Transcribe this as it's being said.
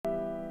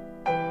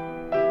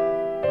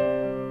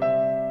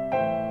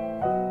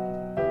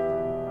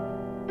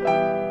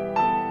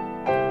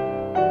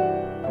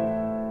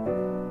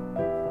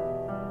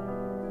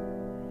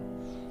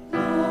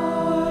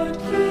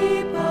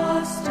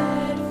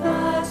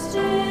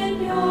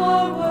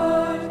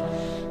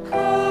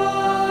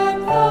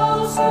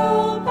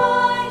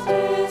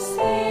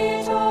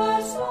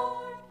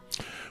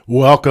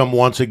Welcome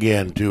once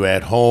again to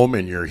At Home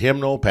in Your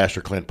Hymnal.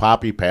 Pastor Clint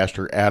Poppy,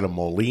 Pastor Adam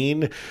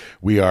Moline.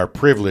 We are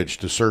privileged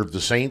to serve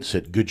the saints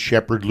at Good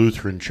Shepherd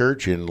Lutheran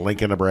Church in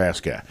Lincoln,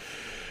 Nebraska.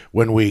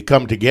 When we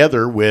come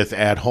together with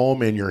At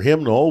Home in Your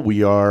Hymnal,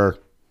 we are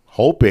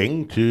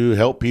hoping to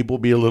help people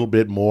be a little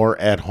bit more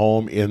at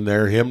home in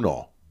their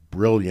hymnal.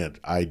 Brilliant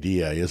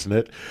idea, isn't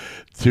it?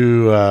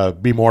 To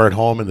be more at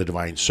home in the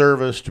divine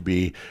service, to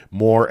be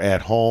more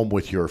at home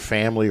with your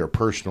family or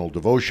personal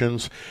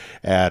devotions.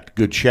 At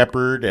Good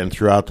Shepherd and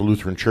throughout the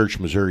Lutheran Church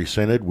Missouri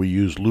Synod, we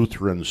use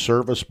Lutheran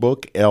Service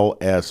Book,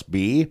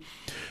 LSB.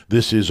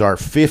 This is our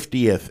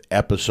 50th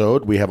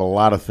episode. We have a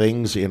lot of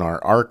things in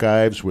our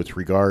archives with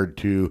regard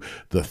to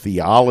the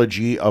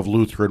theology of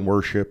Lutheran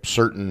worship,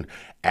 certain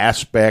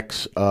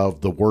aspects of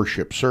the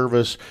worship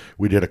service.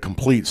 We did a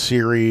complete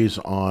series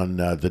on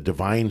the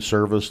divine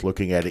service,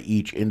 looking at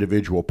each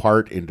individual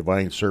part in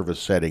divine service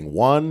setting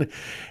 1.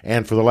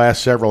 And for the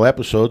last several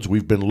episodes,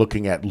 we've been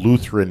looking at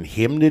Lutheran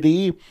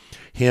hymnody,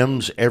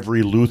 hymns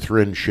every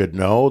Lutheran should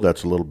know.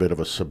 That's a little bit of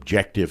a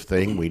subjective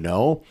thing, we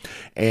know.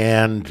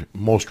 And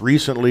most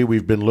recently,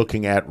 we've been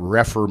looking at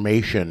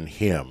Reformation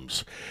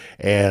hymns.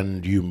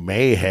 And you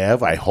may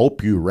have, I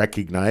hope you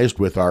recognized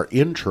with our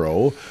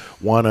intro,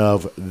 one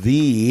of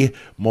the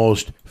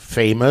most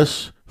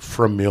famous,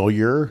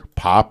 familiar,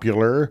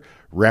 popular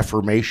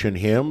Reformation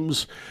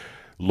hymns,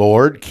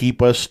 Lord,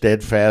 Keep Us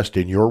Steadfast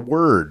in Your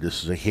Word.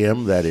 This is a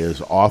hymn that is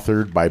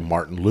authored by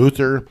Martin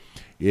Luther.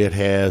 It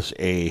has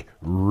a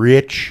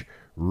rich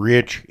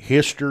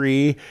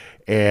history.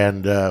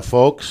 And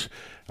folks,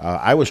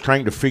 I was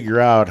trying to figure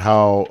out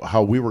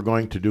how we were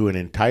going to do an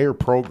entire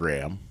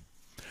program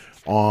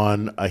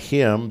on a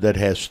hymn that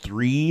has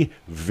 3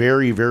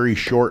 very, very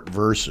short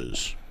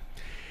verses.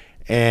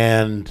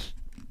 And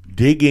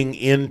digging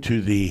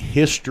into the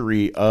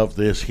history of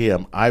this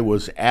hymn, I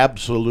was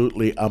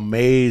absolutely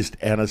amazed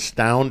and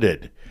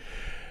astounded.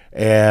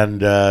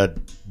 And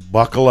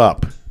buckle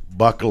up,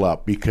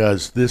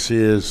 because this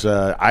is,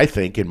 I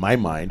think, in my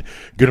mind,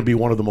 going to be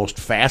one of the most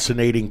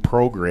fascinating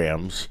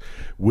programs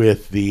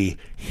with the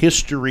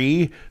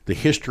history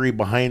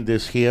behind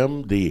this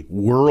hymn, the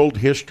world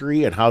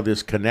history, and how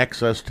this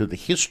connects us to the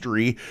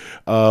history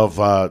of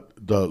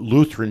the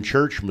Lutheran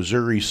Church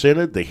Missouri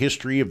Synod, the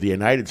history of the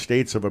United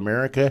States of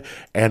America.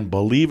 And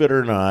believe it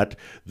or not,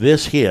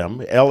 this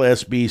hymn,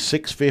 LSB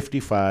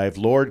 655,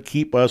 Lord,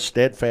 Keep Us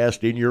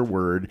Steadfast in Your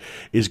Word,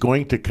 is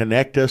going to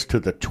connect us to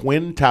the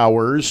Twin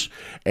Towers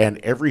and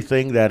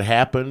everything that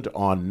happened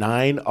on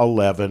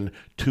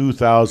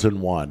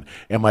 9/11/2001.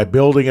 Am I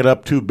building it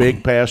up too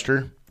big,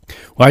 Pastor?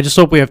 Well, I just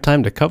hope we have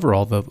time to cover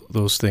all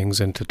those things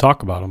and to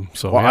talk about them.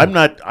 So, well, yeah.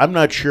 I'm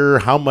not sure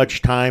how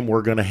much time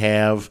we're going to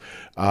have,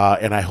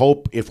 and I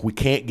hope if we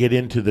can't get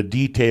into the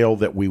detail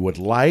that we would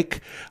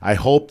like, I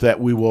hope that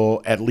we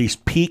will at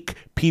least pique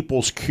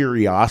people's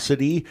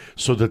curiosity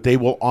so that they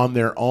will on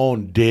their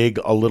own dig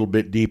a little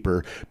bit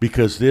deeper,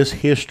 because this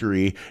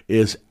history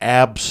is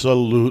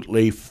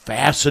absolutely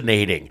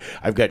fascinating.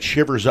 I've got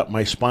shivers up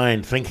my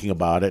spine thinking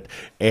about it,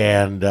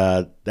 and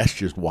that's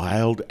just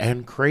wild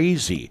and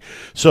crazy.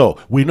 So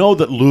we know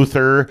that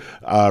Luther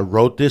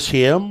wrote this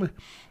hymn,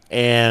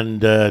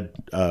 and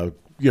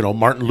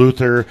Martin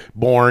Luther,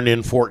 born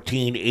in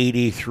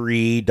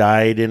 1483,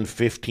 died in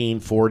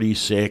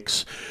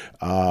 1546,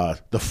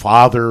 the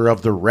father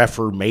of the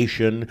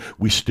Reformation.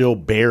 We still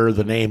bear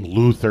the name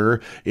Luther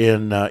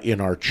in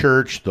our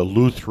church, the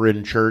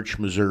Lutheran Church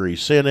Missouri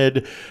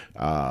Synod.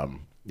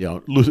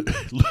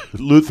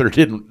 Luther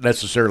didn't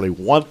necessarily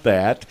want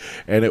that,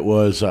 and it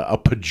was a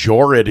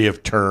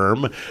pejorative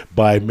term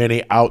by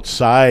many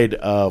outside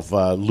of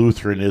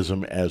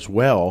Lutheranism as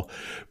well.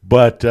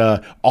 But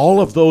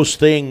all of those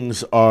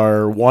things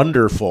are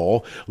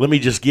wonderful. Let me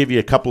just give you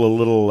a couple of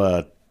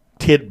little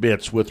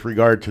tidbits with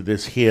regard to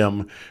this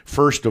hymn,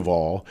 first of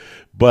all.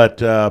 But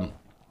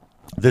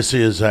this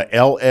is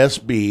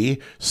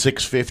LSB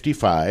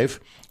 655.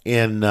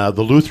 In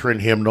the Lutheran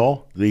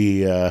hymnal,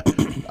 the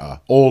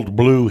Old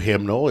Blue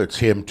hymnal, it's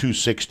hymn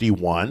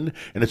 261,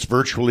 and it's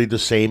virtually the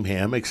same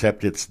hymn,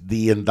 except it's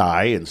thee and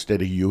thy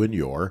instead of you and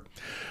your.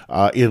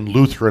 In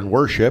Lutheran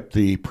worship,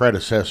 the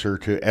predecessor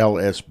to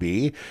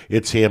LSB,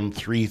 it's hymn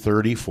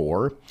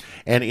 334.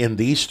 And in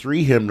these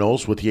 3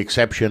 hymnals, with the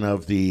exception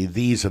of the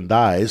these and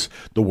thys,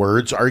 the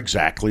words are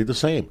exactly the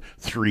same.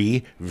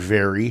 3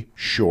 very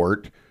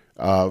short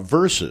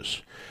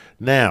verses.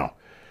 Now,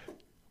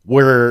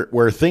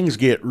 where things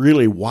get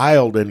really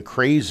wild and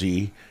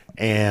crazy,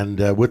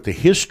 and with the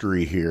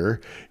history here,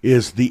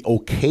 is the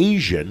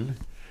occasion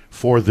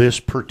for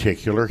this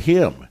particular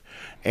hymn.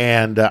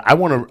 And I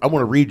want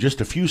to read just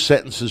a few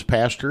sentences,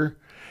 Pastor.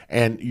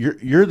 And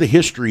you're the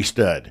history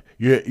stud.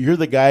 You're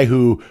the guy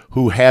who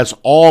has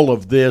all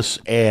of this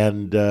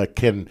and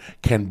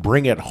can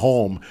bring it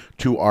home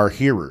to our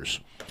hearers.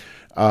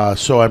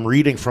 So I'm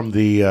reading from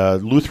the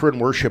Lutheran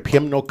Worship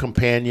Hymnal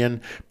Companion,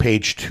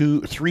 page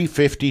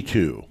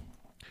 352.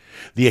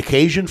 The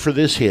occasion for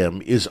this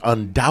hymn is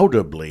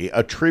undoubtedly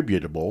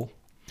attributable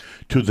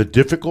to the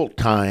difficult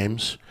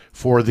times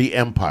for the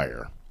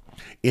empire.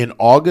 In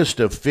August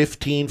of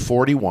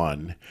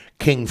 1541,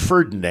 King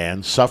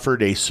Ferdinand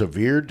suffered a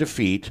severe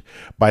defeat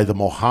by the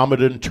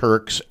Mohammedan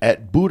Turks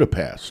at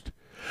Budapest,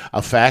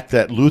 a fact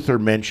that Luther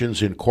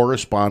mentions in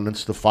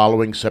correspondence the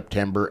following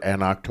September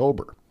and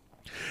October.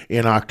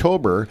 In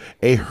October,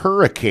 a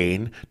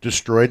hurricane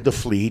destroyed the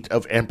fleet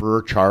of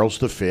Emperor Charles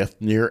V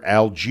near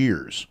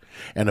Algiers,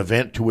 an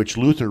event to which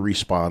Luther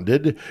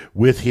responded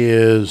with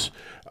his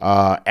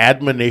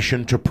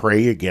admonition to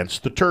pray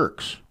against the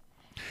Turks.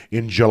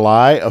 In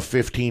July of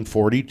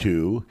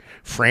 1542,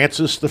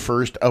 Francis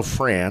I of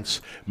France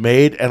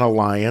made an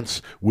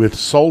alliance with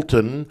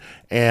Sultan,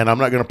 and I'm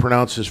not going to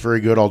pronounce this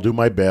very good, I'll do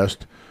my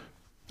best,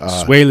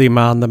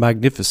 Suleiman the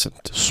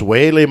Magnificent.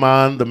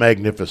 Suleiman the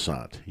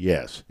Magnificent.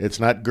 Yes, it's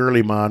not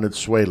Gurliman, it's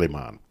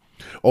Suleiman.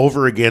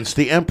 Over against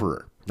the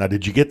emperor. Now,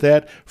 did you get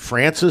that?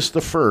 Francis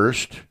I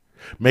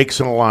makes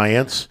an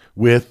alliance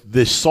with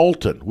the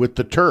Sultan, with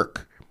the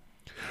Turk.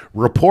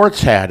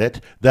 Reports had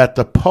it that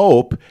the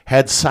Pope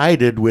had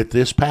sided with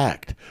this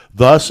pact.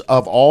 Thus,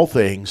 of all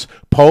things,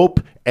 Pope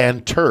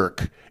and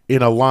Turk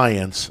in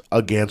alliance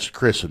against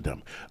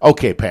Christendom.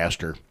 Okay,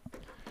 Pastor.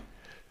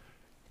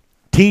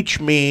 Teach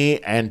me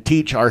and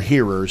teach our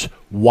hearers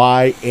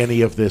why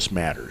any of this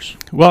matters.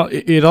 Well,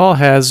 it all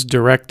has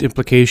direct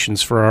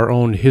implications for our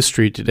own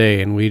history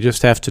today, and we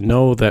just have to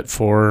know that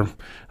for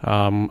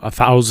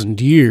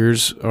 1,000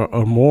 years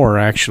or more,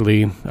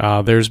 actually,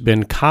 there's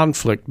been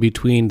conflict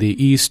between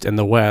the East and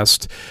the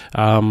West,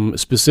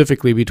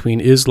 specifically between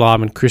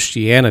Islam and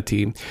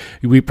Christianity.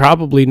 We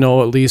probably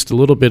know at least a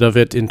little bit of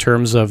it in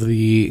terms of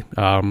the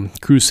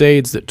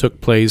Crusades that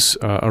took place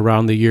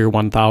around the year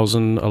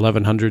 1000,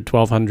 1100,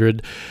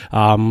 1200,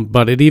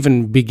 but it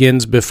even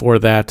begins before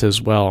that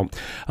as well.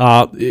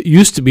 It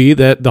used to be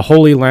that the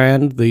Holy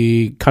Land,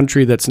 the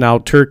country that's now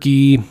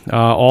Turkey,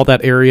 all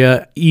that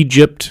area,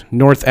 Egypt,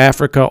 North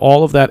Africa,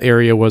 all of that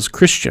area was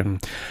Christian.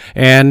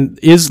 And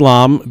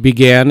Islam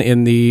began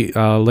in the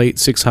late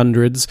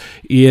 600s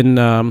in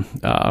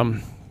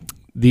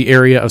the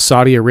area of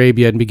Saudi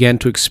Arabia and began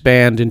to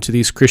expand into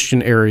these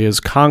Christian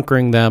areas,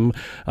 conquering them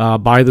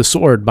by the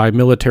sword, by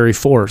military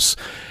force.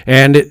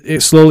 And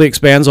it slowly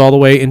expands all the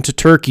way into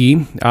Turkey,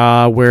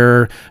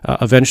 where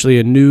eventually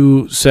a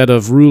new set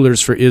of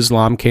rulers for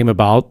Islam came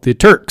about, the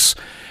Turks.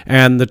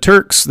 And the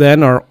Turks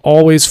then are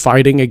always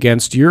fighting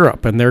against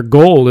Europe, and their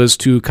goal is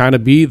to kind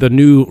of be the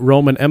new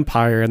Roman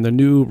Empire and the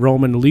new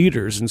Roman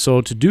leaders. And so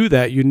to do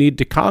that, you need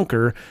to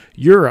conquer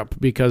Europe,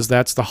 because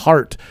that's the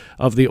heart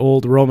of the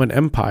old Roman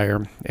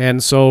Empire.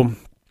 And so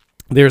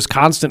there's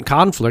constant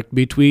conflict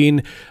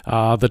between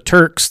the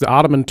Turks, the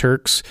Ottoman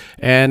Turks,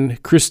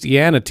 and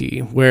Christianity,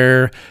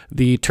 where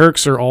the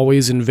Turks are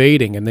always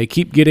invading, and they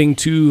keep getting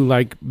to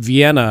like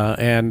Vienna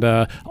and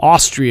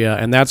Austria,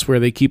 and that's where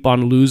they keep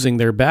on losing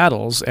their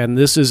battles. And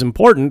this is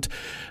important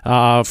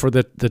for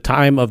the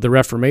time of the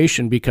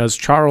Reformation, because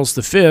Charles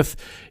V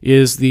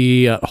is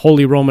the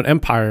Holy Roman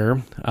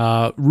Empire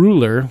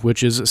ruler,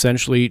 which is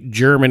essentially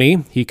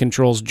Germany. He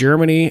controls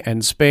Germany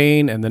and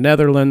Spain and the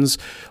Netherlands,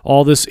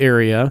 all this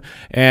area.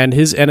 And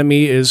his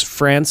enemy is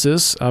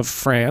Francis of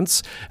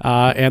France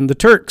and the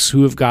Turks,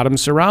 who have got him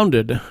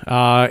surrounded.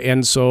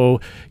 And so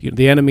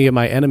the enemy of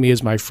my enemy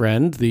is my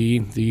friend.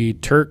 The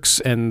Turks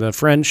and the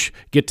French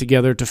get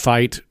together to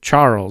fight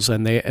Charles,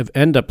 and they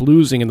end up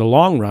losing in the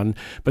long run.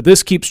 But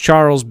this keeps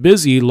Charles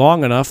busy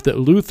long enough that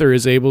Luther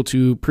is able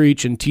to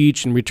preach and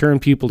teach and return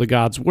people to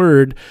God's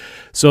word,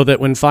 so that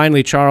when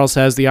finally Charles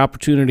has the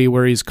opportunity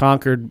where he's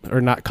conquered,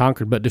 or not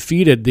conquered, but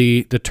defeated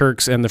the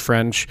Turks and the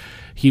French,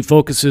 he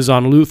focuses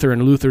on Luther,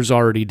 and Luther's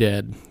already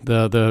dead.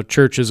 The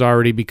church has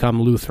already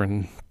become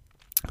Lutheran.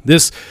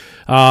 This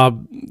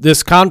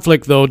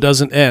conflict, though,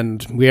 doesn't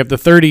end. We have the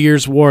 30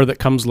 Years' War that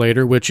comes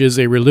later, which is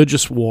a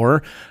religious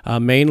war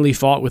mainly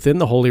fought within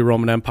the Holy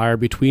Roman Empire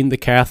between the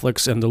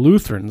Catholics and the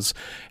Lutherans.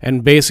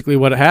 And basically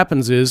what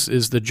happens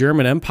is the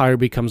German Empire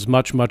becomes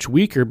much, much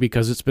weaker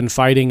because it's been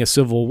fighting a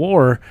civil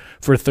war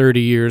for 30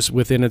 years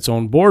within its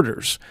own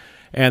borders.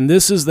 And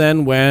this is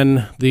then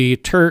when the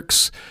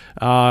Turks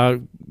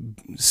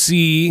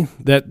see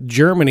that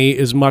Germany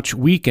is much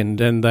weakened,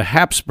 and the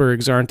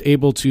Habsburgs aren't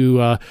able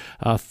to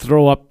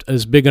throw up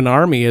as big an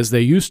army as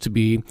they used to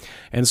be.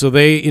 And so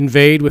they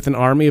invade with an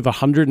army of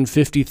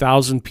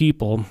 150,000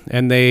 people,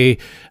 and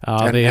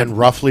and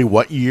roughly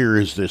what year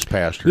is this,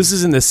 Pastor? This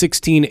is in the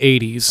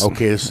 1680s.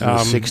 Okay, this is in the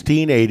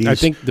 1680s. I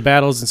think the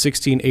battle is in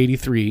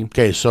 1683.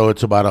 Okay, so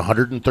it's about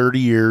 130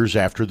 years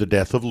after the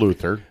death of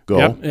Luther. Go.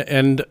 Yep,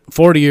 and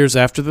 40 years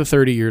after the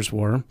 30 Years'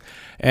 War.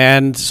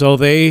 And so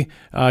they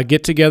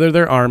get together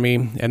their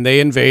army, and they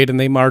invade, and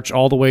they march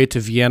all the way to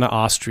Vienna,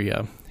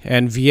 Austria.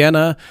 And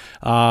Vienna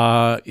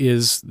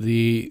is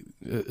the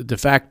de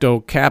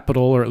facto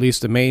capital, or at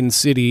least the main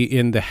city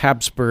in the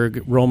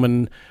Habsburg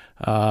Roman,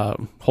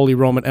 Holy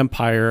Roman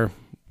Empire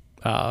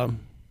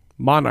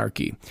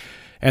monarchy.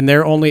 And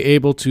they're only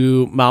able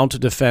to mount a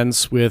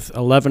defense with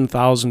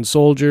 11,000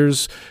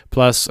 soldiers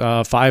plus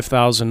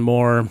 5,000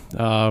 more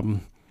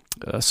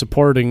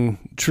supporting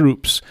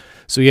troops.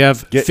 So you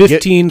have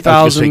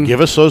 15,000.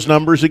 Give us those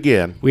numbers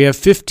again. We have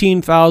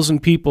 15,000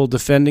 people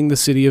defending the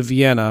city of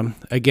Vienna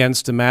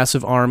against a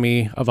massive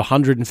army of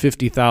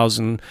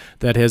 150,000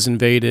 that has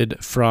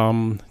invaded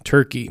from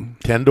Turkey.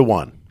 10 to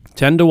 1.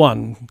 10 to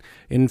 1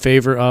 in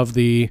favor of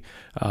the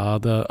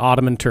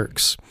Ottoman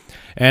Turks.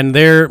 And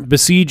they're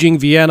besieging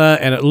Vienna,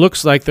 and it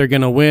looks like they're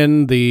going to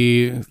win.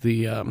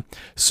 The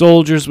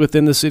soldiers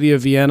within the city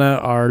of Vienna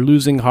are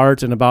losing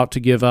heart and about to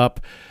give up.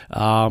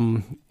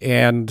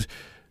 And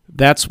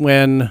that's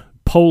when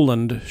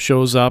Poland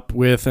shows up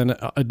with an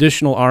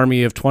additional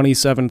army of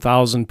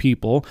 27,000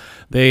 people.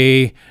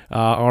 They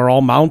are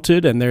all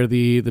mounted, and they're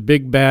the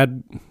big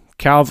bad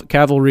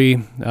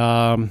cavalry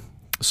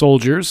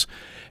soldiers,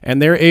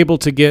 and they're able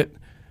to get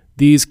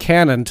these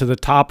cannon to the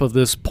top of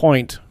this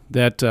point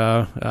that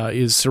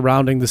is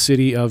surrounding the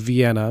city of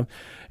Vienna,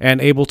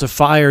 and able to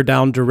fire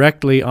down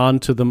directly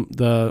onto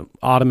the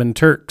Ottoman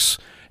Turks.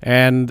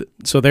 And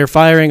so they're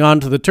firing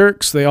onto the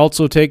Turks. They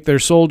also take their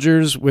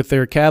soldiers with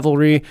their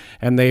cavalry,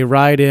 and they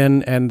ride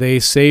in and they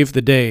save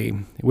the day.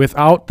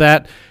 Without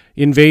that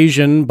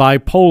invasion by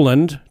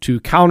Poland to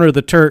counter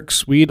the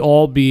Turks, we'd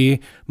all be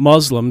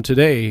Muslim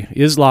today.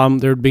 Islam,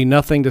 there'd be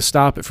nothing to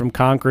stop it from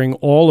conquering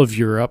all of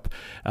Europe.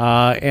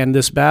 And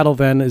this battle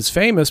then is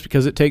famous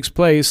because it takes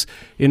place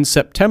in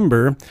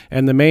September,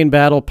 and the main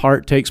battle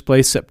part takes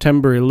place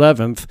September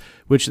 11th,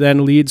 which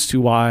then leads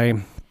to why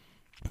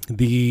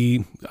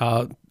the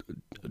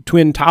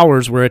Twin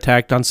Towers were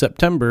attacked on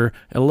September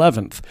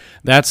 11th.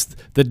 That's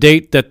the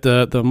date that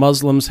the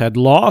Muslims had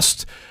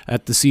lost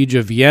at the siege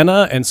of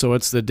Vienna, and so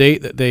it's the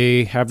date that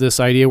they have this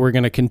idea, we're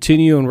going to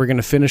continue and we're going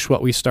to finish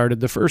what we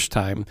started the first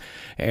time.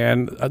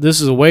 And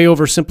this is a way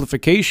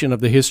oversimplification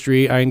of the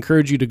history. I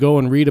encourage you to go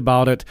and read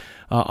about it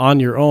on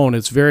your own.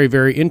 It's very,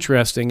 very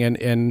interesting,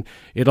 and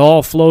it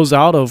all flows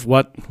out of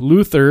what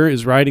Luther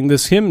is writing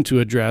this hymn to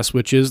address,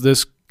 which is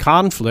this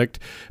conflict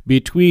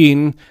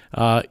between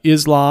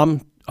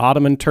Islam,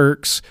 Ottoman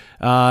Turks,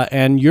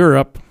 and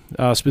Europe,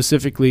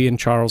 specifically in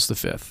Charles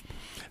V.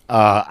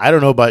 I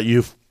don't know about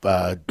you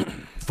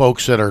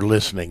folks that are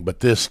listening, but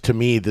to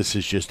me, this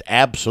is just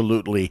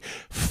absolutely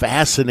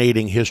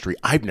fascinating history.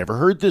 I've never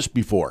heard this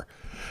before.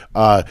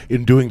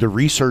 In doing the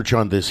research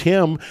on this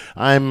hymn,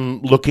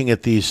 I'm looking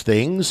at these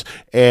things,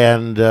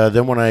 and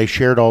then when I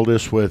shared all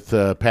this with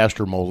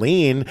Pastor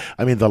Moline,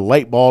 I mean, the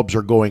light bulbs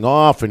are going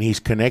off, and he's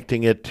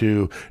connecting it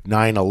to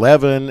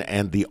 9/11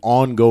 and the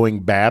ongoing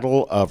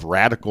battle of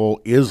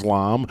radical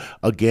Islam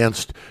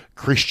against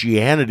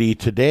Christianity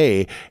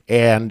today.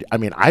 And I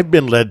mean, I've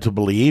been led to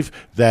believe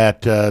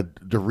that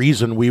the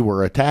reason we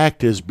were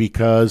attacked is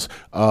because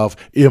of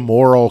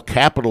immoral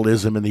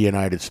capitalism in the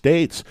United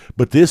States.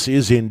 But this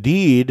is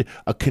indeed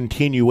a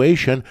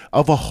continuation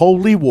of a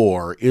holy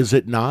war, is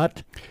it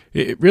not?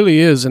 It really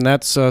is, and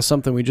that's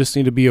something we just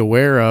need to be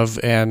aware of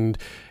and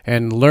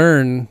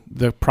learn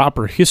the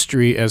proper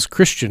history as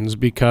Christians,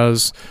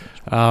 because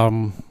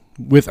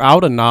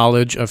without a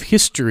knowledge of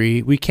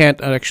history, we can't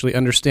actually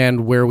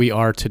understand where we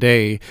are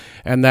today,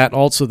 and that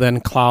also then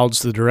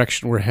clouds the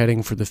direction we're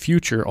heading for the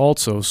future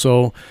also.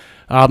 So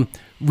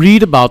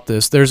read about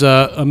this. There's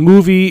a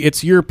movie,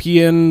 it's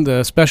European,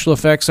 the special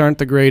effects aren't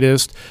the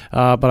greatest,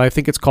 but I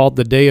think it's called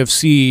The Day of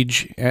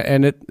Siege,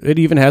 and it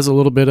even has a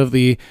little bit of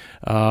the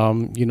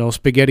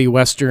spaghetti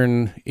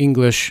western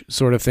English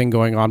sort of thing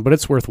going on, but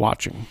it's worth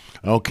watching.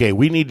 Okay,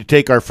 we need to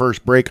take our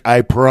first break.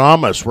 I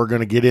promise we're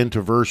going to get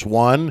into verse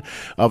 1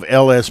 of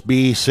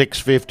LSB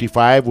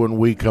 655 when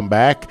we come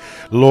back.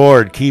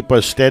 Lord, keep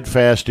us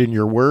steadfast in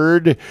your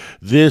word.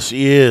 This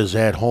is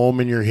At Home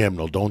in Your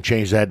Hymnal. Don't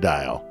change that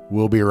dial.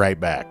 We'll be right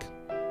back.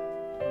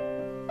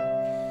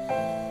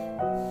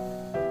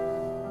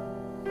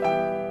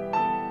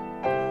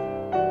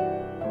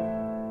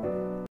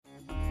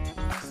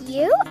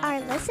 You are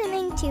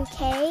listening to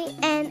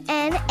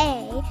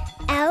KNNA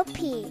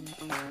LP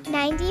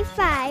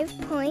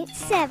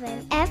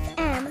 95.7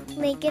 FM,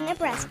 Lincoln,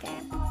 Nebraska.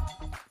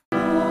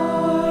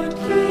 Lord,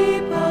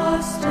 keep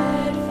us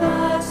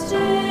steadfast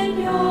in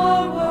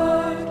your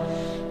word.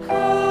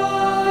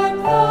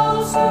 Curb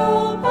those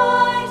who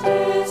by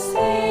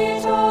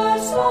deceit or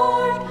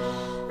sword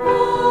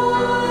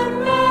would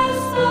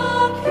wrest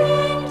the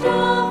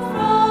kingdom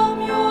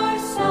from your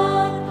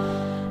Son,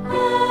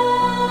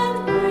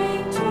 and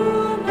bring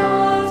to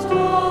naught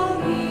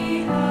all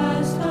he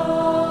has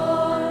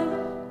done.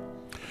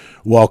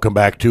 Welcome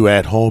back to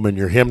At Home in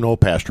Your Hymnal.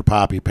 Pastor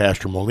Poppy,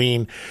 Pastor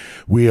Moline.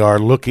 We are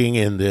looking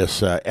in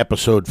this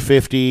episode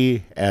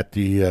 50 at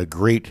the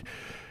great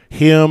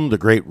hymn, the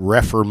great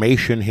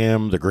Reformation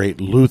hymn, the great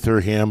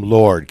Luther hymn,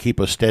 Lord, keep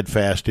us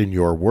steadfast in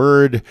your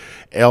word,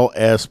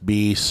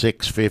 LSB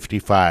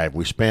 655.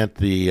 We spent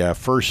the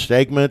first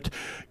segment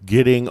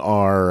getting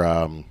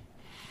our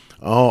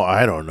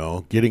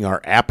getting our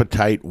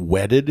appetite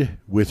whetted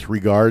with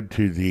regard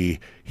to the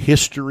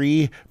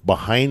history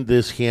behind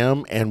this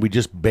hymn, and we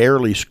just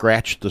barely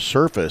scratched the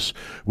surface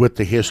with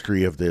the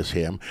history of this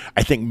hymn.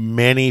 I think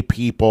many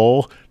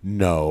people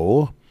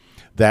know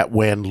that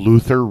when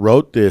Luther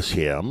wrote this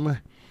hymn,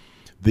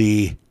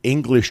 the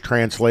English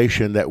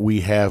translation that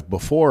we have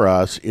before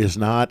us is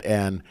not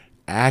an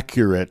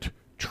accurate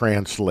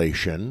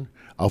translation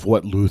of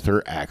what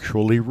Luther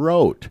actually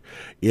wrote.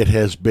 It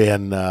has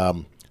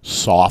been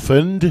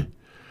softened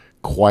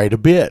quite a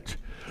bit.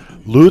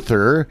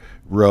 Luther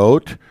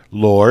wrote,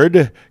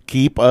 "Lord,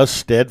 keep us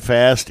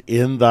steadfast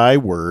in thy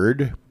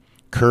word,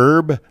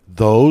 curb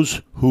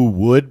those who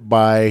would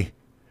by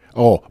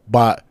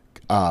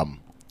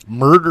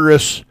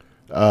murderous,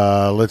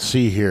 let's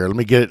see here, let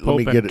me get it,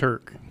 Pope and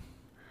Turk.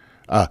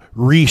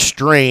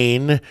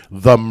 restrain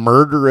the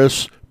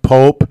murderous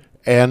Pope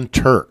and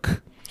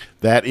Turk."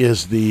 That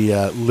is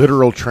the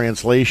literal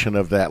translation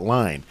of that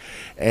line.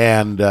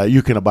 And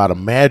you can about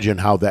imagine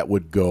how that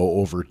would go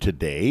over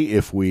today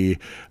if we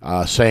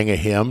sang a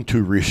hymn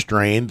to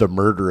restrain the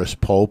murderous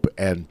Pope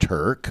and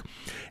Turk.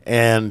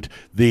 And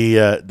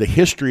the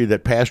history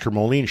that Pastor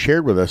Moline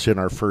shared with us in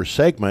our first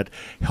segment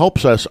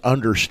helps us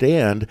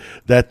understand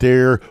that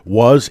there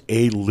was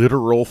a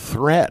literal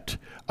threat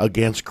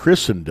against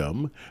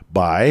Christendom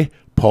by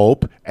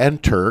Pope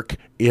and Turk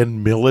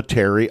in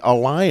military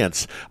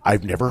alliance.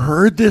 I've never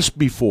heard this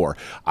before.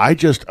 I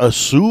just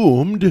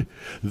assumed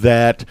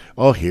that,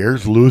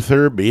 here's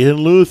Luther being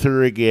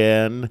Luther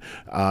again.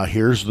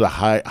 Here's the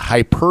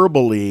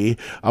hyperbole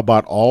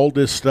about all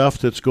this stuff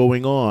that's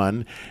going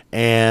on.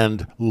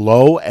 And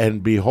lo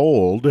and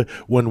behold,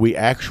 when we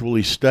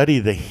actually study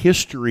the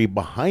history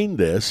behind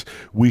this,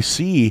 we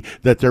see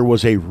that there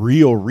was a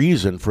real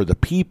reason for the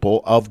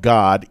people of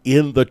God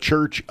in the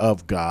church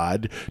of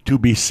God to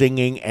be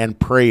singing and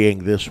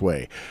praying this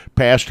way.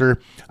 Pastor,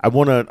 I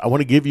want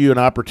to give you an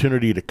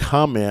opportunity to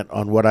comment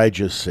on what I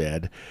just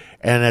said,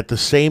 and at the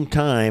same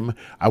time,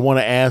 I want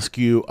to ask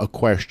you a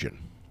question.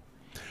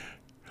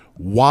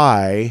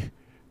 Why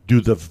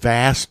do the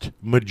vast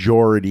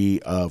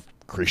majority of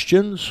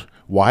Christians,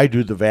 why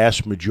do the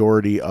vast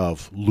majority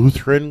of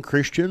Lutheran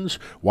Christians,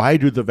 why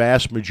do the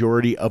vast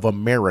majority of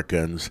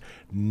Americans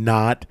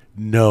not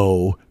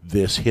know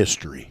this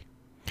history?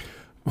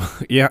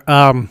 Yeah,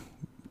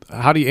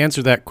 how do you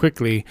answer that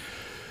quickly?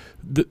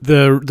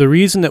 The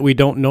reason that we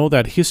don't know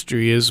that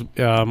history is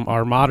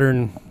our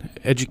modern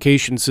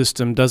education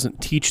system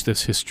doesn't teach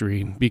this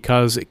history,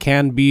 because it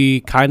can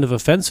be kind of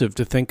offensive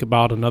to think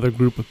about another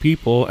group of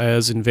people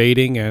as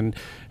invading and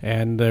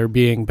there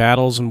being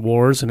battles and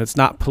wars, and it's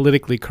not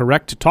politically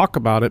correct to talk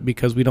about it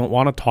because we don't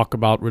want to talk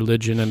about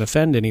religion and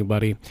offend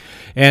anybody.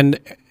 And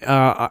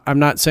I'm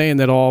not saying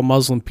that all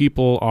Muslim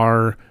people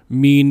are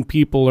mean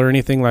people or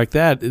anything like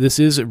that. This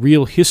is a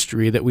real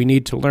history that we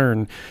need to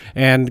learn.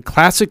 And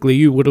classically,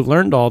 you would have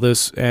learned all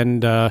this,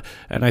 and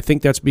I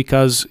think that's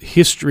because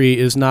history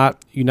is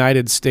not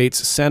United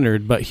States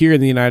centered. But here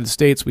in the United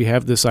States, we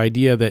have this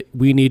idea that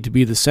we need to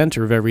be the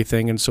center of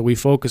everything, and so we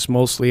focus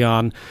mostly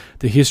on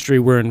the history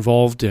we're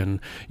involved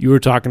in. You were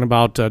talking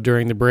about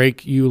during the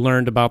break, you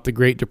learned about the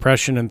Great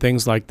Depression and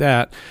things like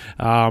that,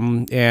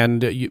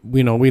 and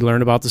we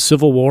learned about the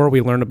Civil War,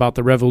 we learned about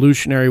the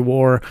Revolutionary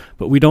War,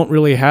 but we don't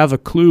really have a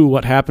clue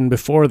what happened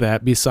before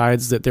that,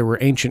 besides that there were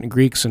ancient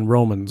Greeks and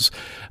Romans.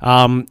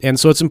 And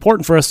so it's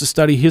important for us to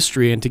study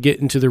history and to get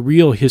into the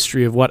real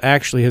history of what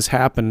actually has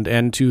happened,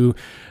 and to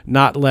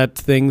not let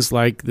things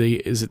like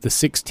the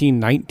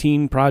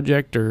 1619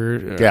 project or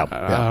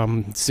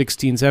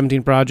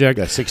 1617 project,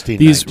 1619.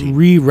 These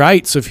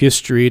rewrites of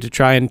history to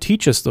try and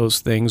teach us those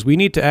things. We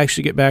need to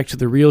actually get back to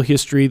the real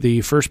history,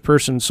 the first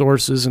person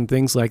sources and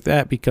things like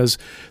that, because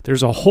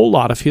there's a whole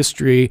lot of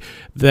history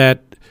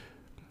that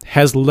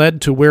has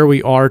led to where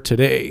we are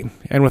today.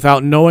 And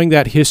without knowing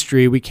that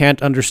history, we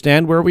can't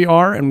understand where we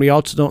are, and we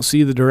also don't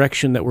see the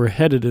direction that we're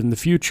headed in the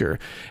future.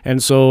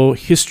 And so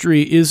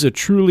history is a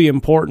truly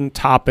important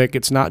topic.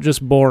 It's not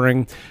just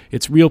boring.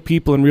 It's real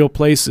people and real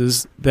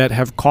places that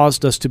have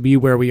caused us to be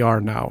where we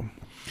are now.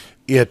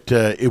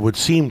 It would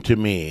seem to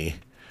me,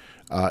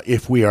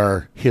 if we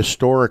are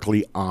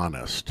historically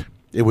honest,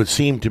 it would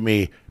seem to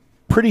me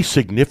pretty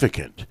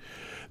significant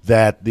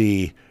that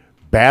the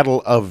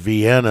Battle of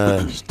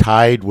Vienna's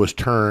tide was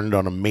turned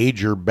on a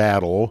major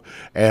battle,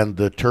 and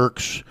the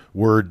Turks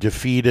were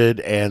defeated,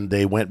 and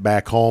they went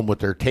back home with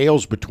their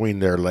tails between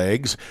their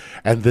legs.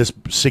 And this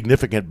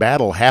significant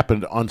battle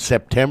happened on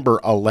September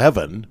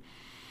 11,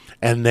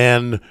 and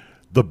then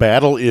the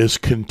battle is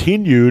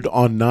continued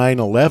on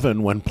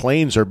 9/11 when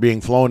planes are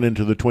being flown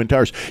into the Twin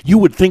Towers. You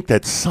would think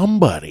that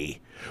somebody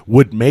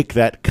would make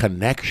that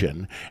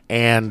connection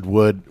and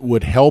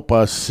would help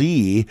us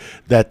see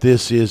that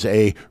this is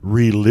a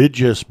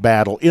religious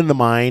battle in the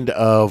mind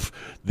of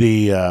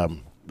the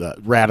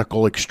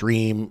radical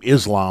extreme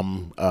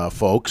Islam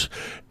folks.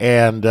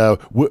 And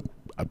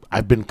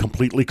I've been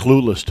completely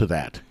clueless to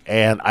that.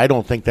 And I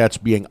don't think that's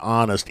being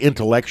honest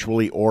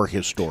intellectually or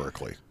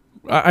historically.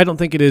 I don't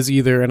think it is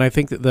either, and I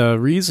think that the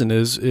reason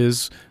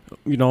is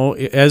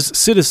as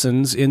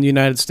citizens in the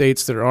United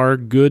States, there are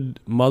good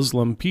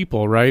Muslim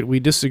people, right? We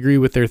disagree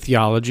with their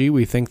theology.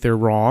 We think they're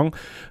wrong,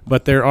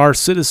 but there are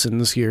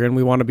citizens here, and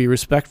we want to be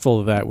respectful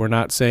of that. We're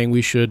not saying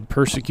we should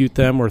persecute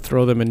them or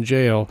throw them in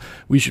jail.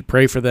 We should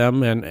pray for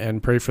them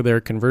and pray for their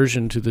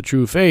conversion to the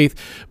true faith,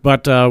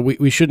 but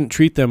we shouldn't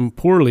treat them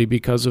poorly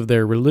because of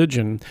their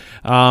religion.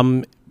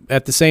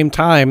 At the same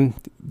time,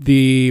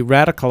 the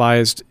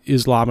radicalized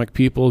Islamic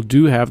people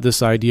do have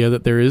this idea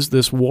that there is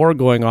this war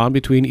going on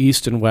between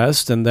East and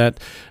West, and that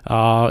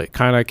it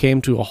kind of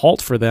came to a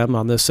halt for them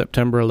on this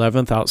September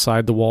 11th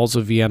outside the walls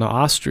of Vienna,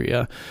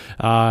 Austria.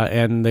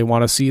 And they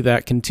want to see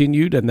that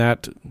continued and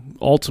that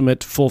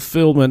ultimate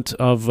fulfillment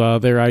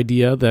of their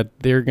idea that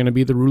they're going to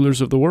be the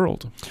rulers of the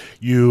world.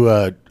 You,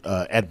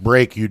 at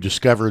break, you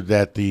discovered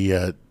that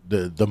the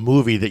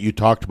movie that you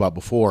talked about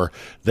before,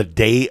 The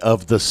Day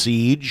of the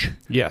Siege.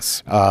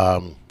 Yes.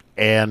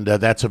 And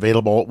that's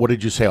available, what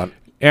did you say, on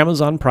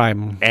Amazon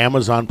Prime.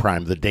 Amazon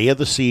Prime, The Day of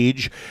the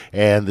Siege,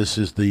 and this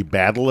is the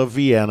Battle of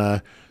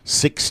Vienna,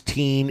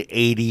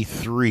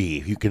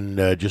 1683. You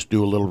can just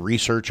do a little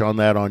research on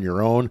that on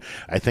your own.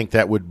 I think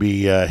that would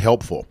be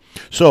helpful.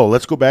 So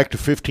let's go back to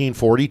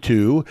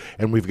 1542,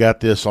 and we've got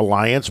this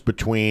alliance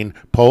between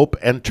Pope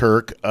and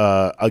Turk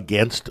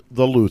against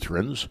the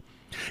Lutherans.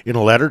 In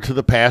a letter to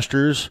the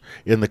pastors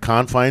in the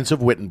confines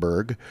of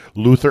Wittenberg,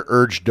 Luther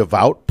urged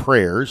devout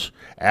prayers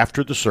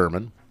after the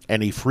sermon,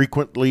 and he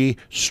frequently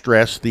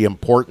stressed the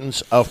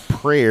importance of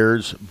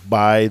prayers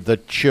by the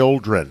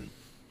children.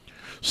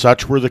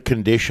 Such were the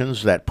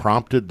conditions that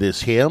prompted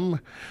this hymn,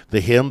 the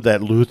hymn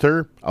that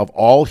Luther, of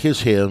all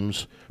his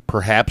hymns,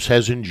 perhaps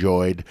has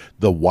enjoyed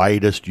the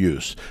widest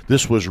use.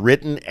 This was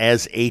written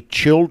as a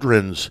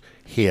children's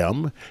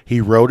hymn.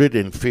 He wrote it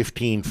in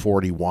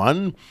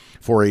 1541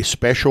 for a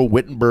special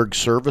Wittenberg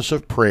service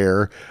of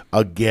prayer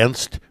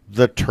against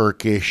the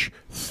Turkish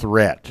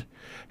threat.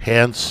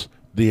 Hence,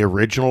 the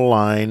original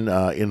line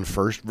in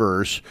first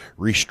verse,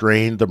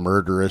 restrain the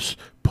murderous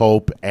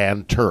Pope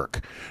and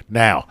Turk.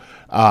 Now,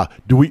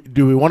 do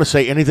we want to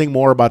say anything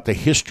more about the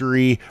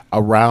history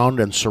around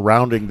and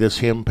surrounding this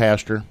hymn,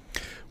 Pastor?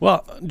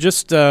 Well,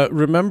 just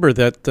remember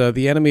that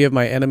the enemy of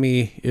my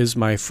enemy is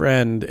my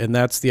friend, and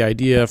that's the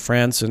idea of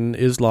France and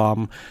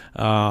Islam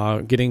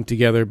getting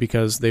together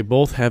because they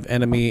both have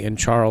enemy in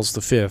Charles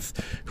V,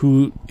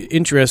 who,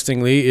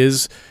 interestingly,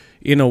 is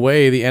in a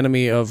way the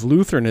enemy of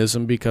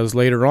Lutheranism, because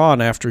later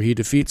on, after he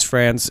defeats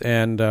France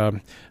and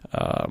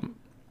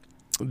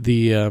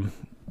the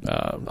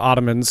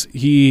Ottomans,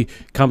 he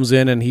comes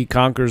in and he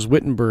conquers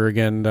Wittenberg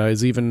and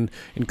is even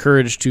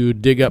encouraged to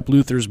dig up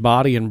Luther's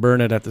body and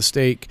burn it at the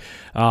stake.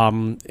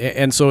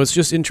 And so it's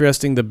just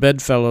interesting the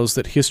bedfellows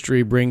that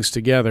history brings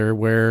together,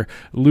 where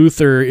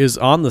Luther is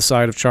on the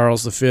side of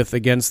Charles V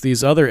against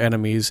these other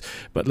enemies,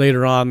 but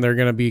later on they're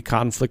going to be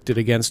conflicted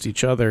against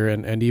each other,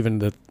 and even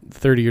the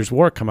 30 Years'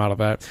 War come out of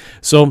that.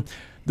 So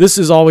this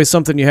is always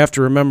something you have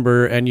to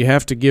remember, and you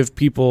have to give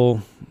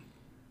people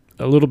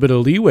a little bit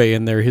of leeway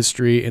in their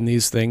history in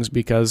these things,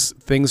 because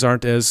things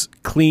aren't as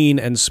clean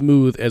and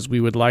smooth as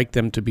we would like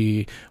them to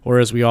be, or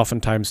as we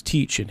oftentimes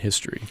teach in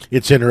history.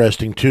 It's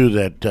interesting, too,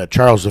 that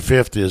Charles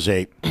V is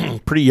a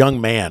pretty young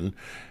man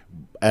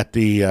at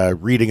the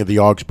reading of the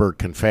Augsburg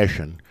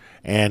Confession,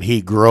 and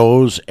he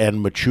grows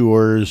and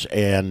matures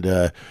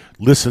and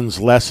listens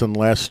less and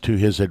less to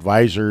his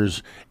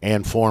advisors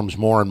and forms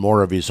more and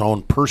more of his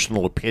own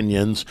personal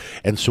opinions.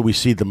 And so we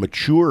see the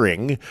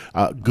maturing,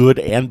 good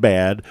and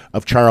bad,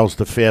 of Charles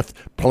V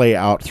play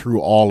out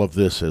through all of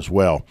this as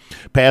well.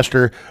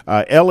 Pastor,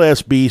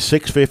 LSB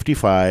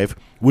 655,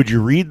 would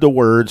you read the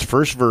words,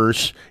 first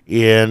verse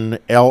in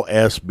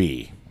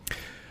LSB?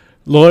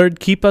 Lord,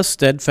 keep us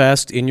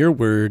steadfast in your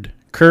word.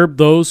 Curb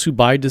those who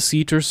by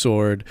deceit or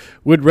sword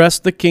would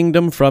wrest the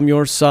kingdom from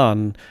your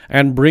Son,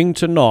 and bring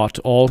to naught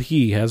all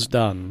he has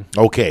done.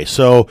 Okay,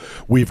 so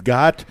we've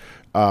got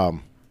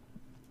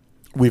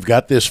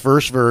this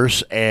first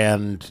verse,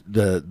 and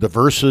the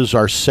verses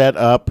are set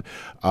up.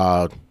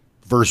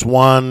 Verse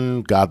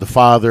 1, God the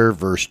Father.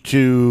 Verse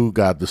 2,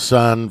 God the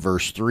Son.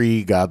 Verse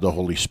 3, God the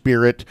Holy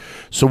Spirit.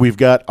 So we've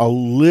got a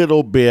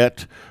little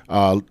bit,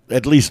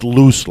 at least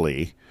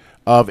loosely,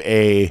 of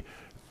a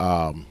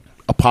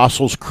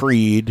Apostles'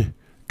 Creed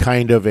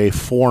kind of a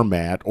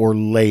format or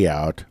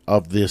layout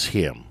of this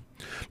hymn.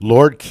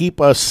 Lord,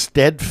 keep us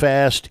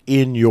steadfast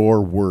in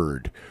your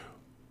word.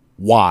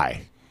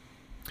 Why?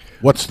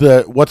 What's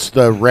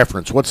the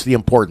reference? What's the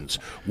importance?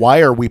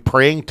 Why are we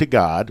praying to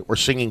God or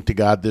singing to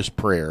God this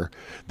prayer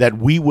that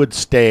we would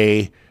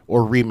stay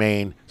or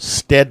remain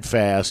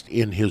steadfast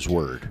in his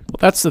word? Well,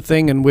 that's the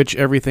thing in which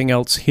everything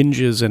else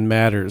hinges and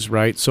matters,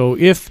 right? So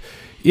if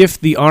if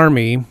the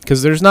army,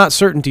 because there's not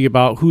certainty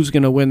about who's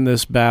going to win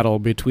this battle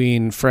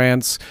between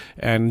France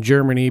and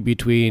Germany,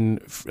 between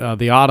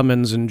the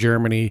Ottomans and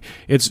Germany,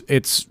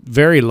 it's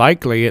very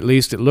likely, at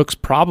least it looks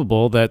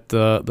probable, that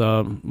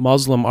the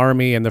Muslim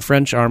army and the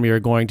French army are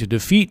going to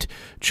defeat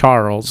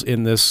Charles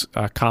in this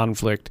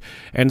conflict.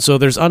 And so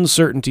there's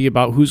uncertainty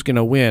about who's going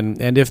to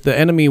win. And if the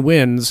enemy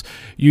wins,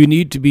 you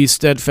need to be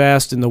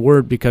steadfast in the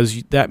word,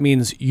 because that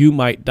means you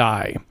might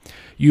die.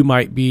 You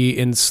might be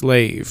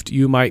enslaved.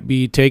 You might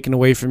be taken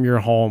away from your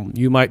home.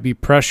 You might be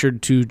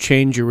pressured to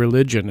change your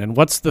religion. And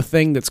what's the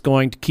thing that's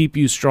going to keep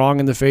you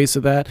strong in the face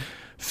of that?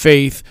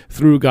 Faith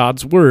through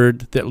God's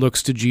word that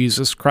looks to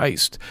Jesus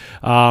Christ.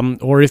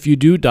 Or if you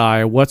do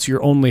die, what's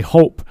your only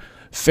hope?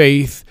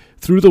 Faith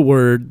through the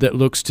word that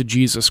looks to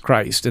Jesus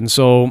Christ. And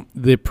so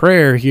the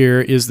prayer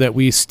here is that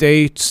we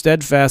stay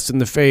steadfast in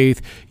the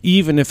faith,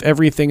 even if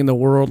everything in the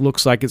world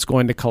looks like it's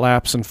going to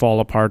collapse and fall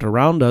apart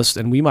around us,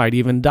 and we might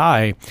even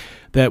die,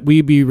 that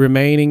we be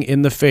remaining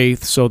in the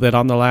faith, so that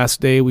on the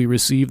last day we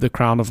receive the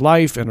crown of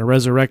life and are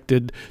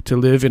resurrected to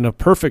live in a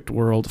perfect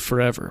world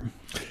forever.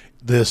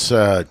 This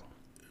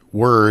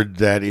word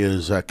that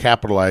is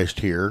capitalized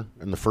here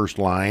in the first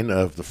line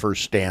of the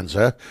first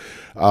stanza,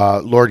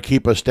 Lord,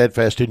 keep us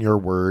steadfast in your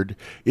word.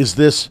 Is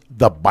this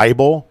the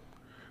Bible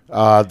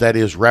that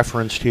is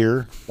referenced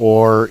here,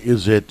 or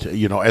is it,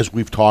 as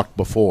we've talked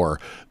before,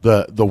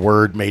 the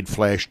Word made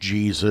flesh,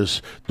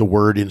 Jesus, the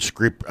Word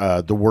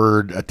the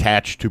Word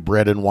attached to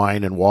bread and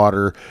wine and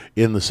water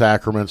in the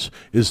sacraments?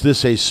 Is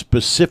this a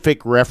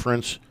specific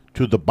reference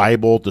to the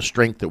Bible, the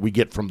strength that we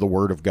get from the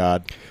Word of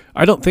God?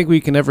 I don't think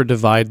we can ever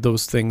divide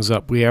those things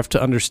up. We have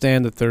to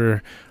understand that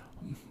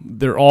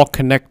they're all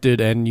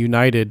connected and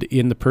united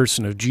in the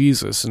person of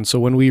Jesus. And so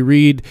when we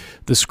read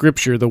the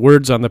scripture, the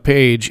words on the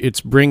page,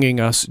 it's bringing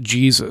us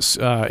Jesus.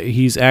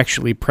 He's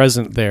actually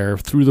present there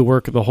through the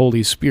work of the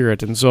Holy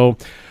Spirit. And so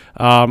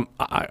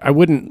I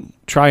wouldn't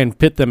try and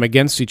pit them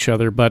against each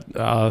other, but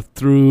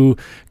through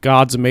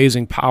God's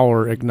amazing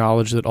power,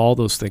 acknowledge that all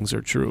those things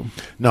are true.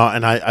 No,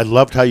 and I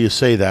loved how you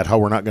say that, how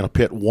we're not going to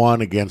pit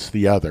one against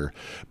the other,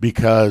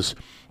 because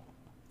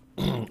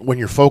when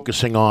you're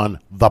focusing on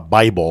the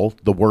Bible,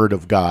 the Word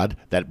of God,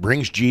 that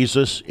brings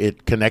Jesus,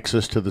 it connects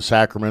us to the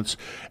sacraments,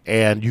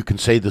 and you can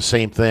say the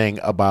same thing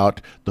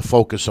about the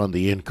focus on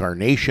the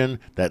incarnation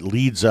that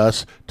leads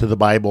us to the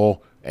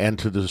Bible and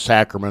to the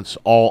sacraments.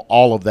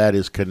 All of that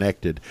is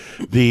connected.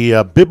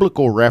 The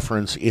biblical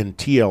reference in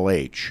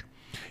TLH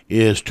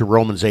is to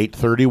Romans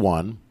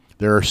 8:31.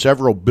 There are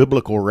several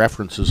biblical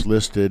references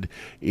listed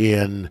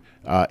in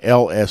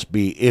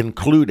LSB,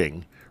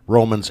 including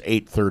Romans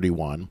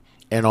 8:31.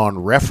 And on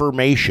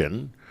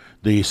Reformation,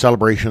 the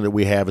celebration that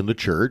we have in the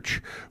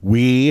church,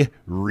 we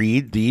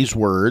read these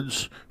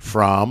words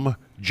from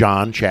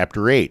John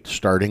chapter 8,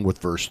 starting with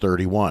verse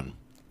 31.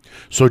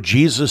 So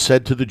Jesus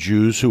said to the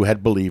Jews who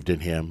had believed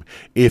in him,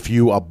 "If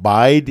you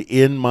abide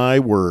in my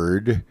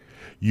word,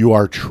 you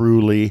are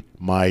truly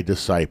my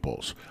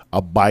disciples."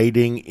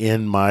 Abiding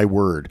in my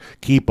word.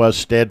 Keep us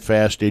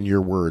steadfast in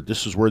your word.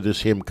 This is where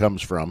this hymn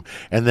comes from.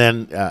 And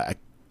then I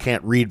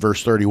can't read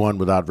verse 31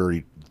 without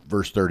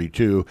verse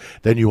 32,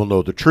 then you will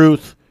know the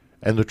truth,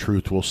 and the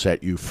truth will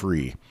set you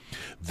free.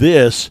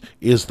 This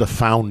is the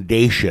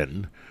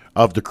foundation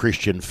of the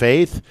Christian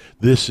faith.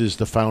 This is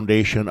the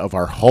foundation of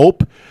our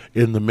hope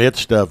in the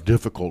midst of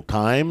difficult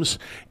times,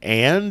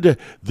 and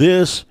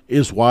this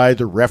is why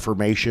the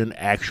Reformation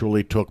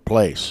actually took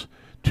place,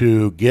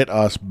 to get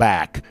us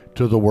back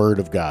to the Word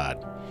of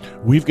God.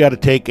 We've got to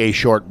take a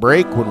short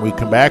break. When we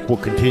come back, we'll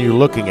continue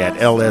looking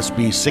at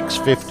LSB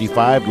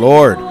 655.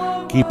 Lord,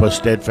 keep us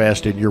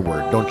steadfast in your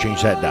word. Don't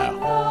change that dial.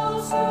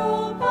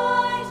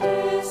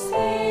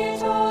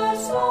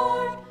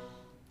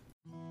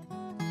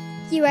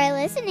 You are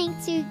listening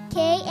to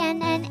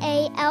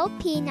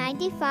KNNA-LP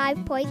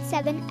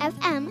 95.7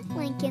 FM,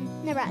 Lincoln,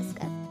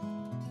 Nebraska.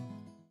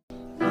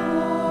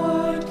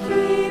 Lord,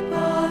 keep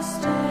us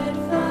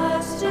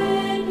steadfast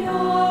in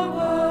your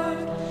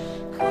word.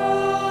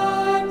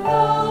 Curb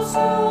those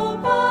who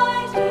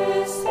might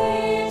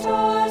deceive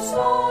our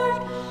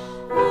sword.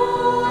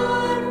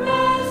 Lord,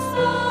 wrest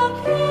the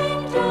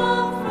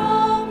kingdom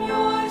from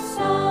your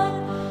Son,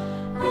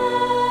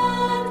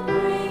 and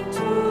bring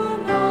to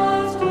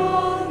naught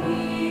all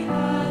he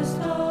has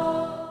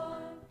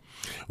done.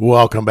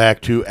 Welcome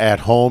back to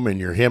At Home in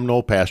your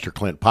hymnal. Pastor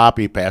Clint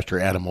Poppy, Pastor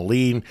Adam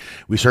Moline.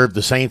 We serve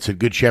the saints at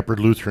Good Shepherd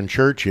Lutheran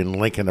Church in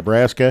Lincoln,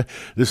 Nebraska.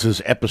 This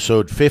is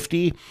episode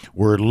 50.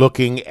 We're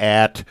looking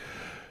at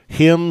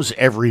hymns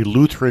every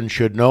Lutheran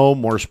should know.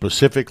 More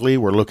specifically,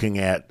 we're looking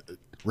at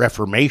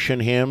Reformation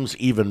hymns.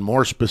 Even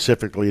more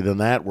specifically than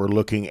that, we're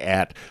looking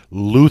at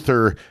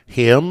Luther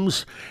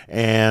hymns.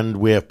 And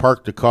we have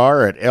parked the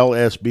car at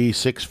LSB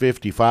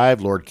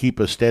 655, Lord,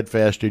 keep us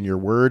steadfast in your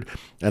word.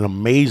 An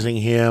amazing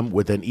hymn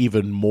with an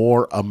even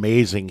more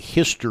amazing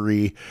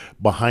history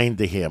behind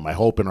the hymn. I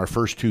hope in our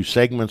first two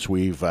segments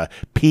we've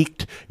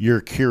piqued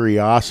your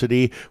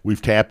curiosity. We've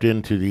tapped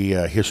into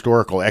the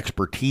historical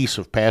expertise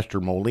of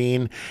Pastor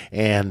Moline.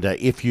 And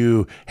if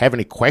you have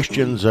any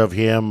questions of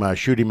him,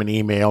 shoot him an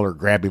email or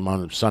grab grab him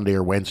on Sunday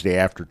or Wednesday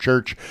after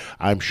church.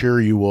 I'm sure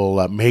you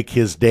will make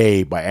his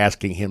day by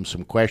asking him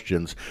some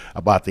questions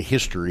about the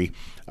history,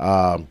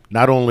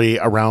 not only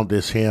around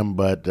this hymn,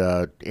 but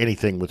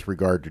anything with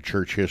regard to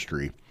church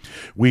history.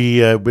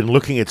 We've been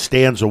looking at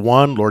stanza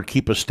 1, Lord,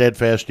 keep us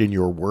steadfast in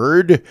your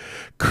word.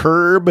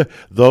 Curb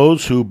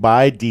those who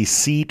by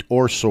deceit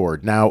or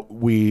sword. Now,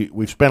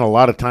 we've spent a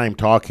lot of time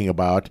talking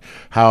about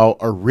how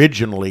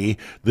originally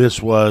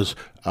this was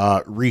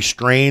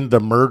restrain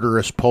the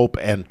murderous Pope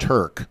and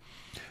Turk.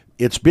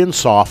 It's been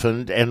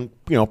softened, and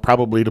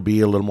probably to be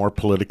a little more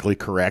politically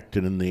correct,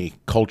 and in the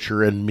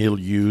culture and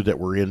milieu that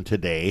we're in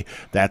today,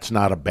 that's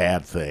not a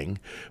bad thing.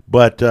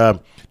 But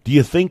do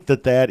you think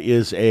that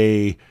is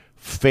a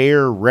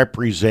fair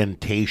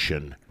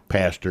representation,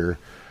 Pastor?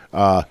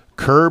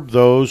 Curb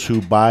those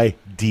who by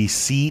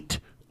deceit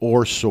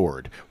or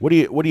sword. What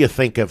do you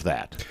think of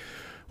that?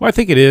 Well, I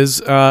think it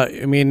is.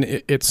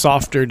 It's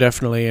softer,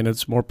 definitely, and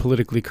it's more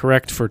politically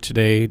correct for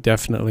today,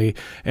 definitely.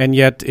 And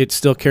yet it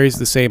still carries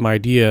the same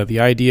idea, the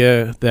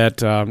idea that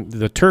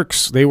the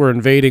Turks, they were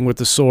invading with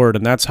the sword,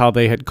 and that's how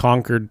they had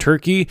conquered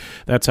Turkey.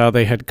 That's how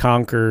they had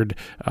conquered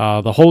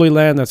the Holy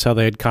Land. That's how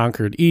they had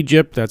conquered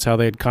Egypt. That's how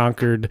they had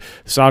conquered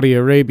Saudi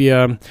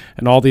Arabia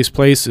and all these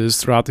places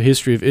throughout the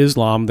history of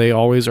Islam. They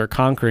always are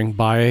conquering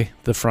by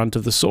the front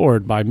of the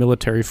sword, by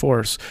military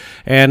force.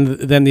 And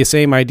then the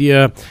same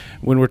idea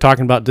when we're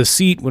talking about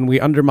deceit, when we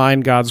undermine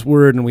God's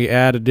word and we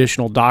add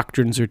additional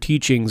doctrines or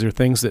teachings or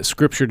things that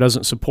Scripture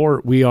doesn't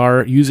support, we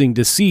are using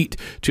deceit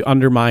to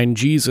undermine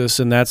Jesus,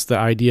 and that's the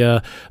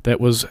idea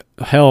that was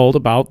held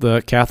about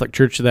the Catholic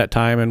Church at that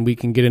time, and we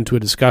can get into a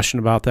discussion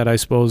about that, I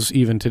suppose,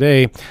 even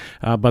today.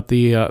 But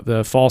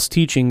the false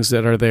teachings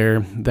that are there,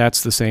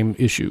 that's the same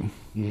issue.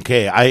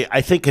 Okay, I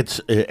think it's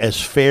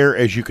as fair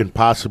as you can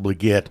possibly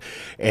get,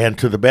 and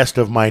to the best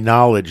of my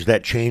knowledge,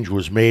 that change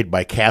was made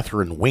by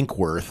Catherine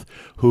Winkworth,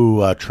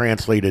 who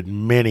translated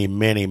many,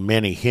 many,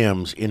 many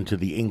hymns into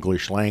the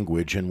English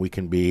language, and we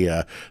can be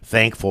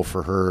thankful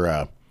for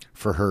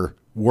her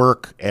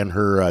work and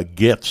her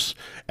gifts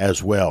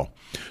as well.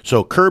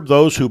 So, curb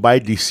those who by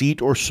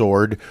deceit or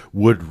sword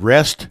would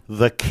wrest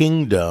the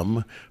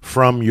kingdom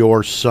from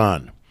your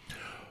Son.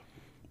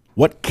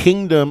 What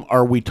kingdom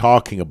are we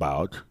talking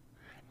about?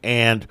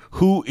 And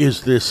who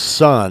is this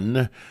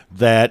Son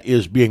that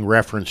is being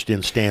referenced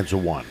in stanza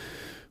 1?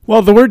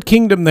 Well, the word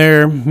kingdom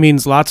there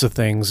means lots of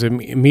things.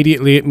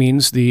 Immediately, it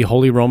means the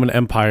Holy Roman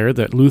Empire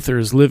that Luther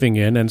is living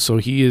in, and so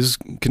he is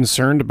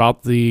concerned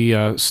about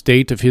the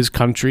state of his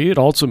country. It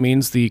also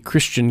means the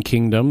Christian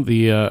kingdom,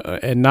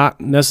 and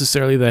not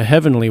necessarily the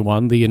heavenly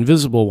one, the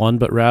invisible one,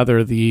 but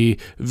rather the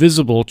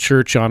visible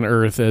church on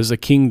earth as a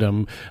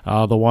kingdom,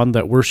 the one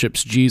that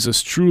worships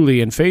Jesus truly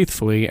and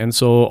faithfully. And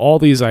so all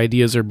these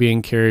ideas are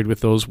being carried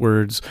with those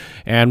words.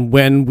 And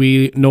when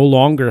we no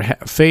longer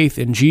have faith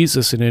in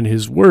Jesus and in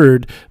his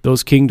word,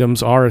 those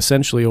kingdoms are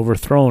essentially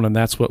overthrown, and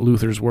that's what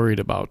Luther's worried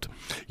about.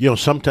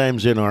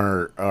 Sometimes in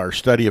our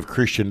study of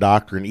Christian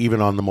doctrine,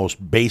 even on the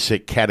most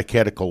basic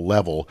catechetical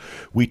level,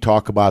 we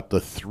talk about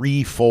the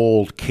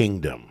threefold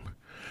kingdom: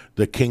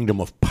 the kingdom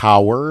of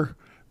power,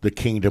 the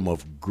kingdom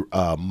of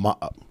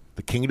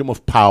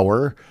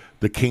power,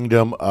 the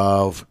kingdom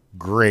of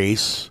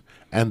grace,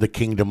 and the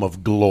kingdom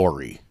of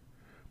glory.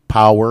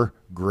 Power,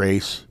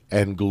 grace,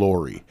 and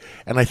glory.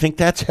 And I think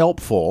that's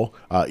helpful,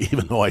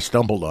 even though I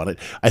stumbled on it.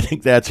 I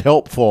think that's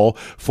helpful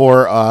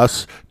for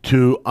us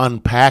to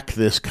unpack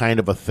this kind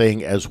of a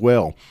thing as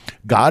well.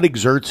 God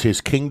exerts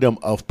his kingdom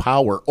of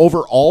power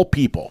over all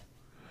people.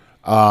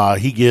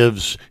 He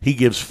gives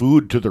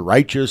food to the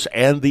righteous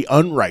and the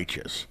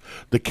unrighteous.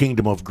 The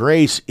kingdom of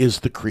grace is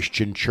the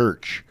Christian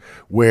church,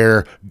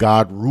 where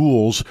God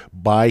rules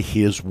by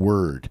his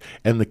word.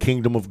 And the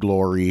kingdom of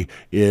glory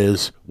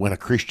is when a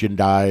Christian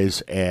dies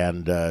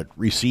and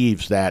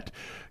receives that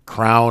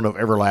crown of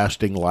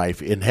everlasting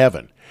life in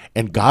heaven.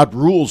 And God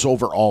rules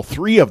over all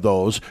three of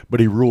those, but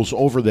he rules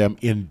over them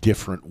in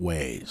different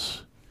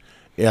ways.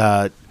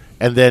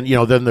 And then,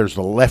 then there's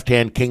the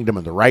left-hand kingdom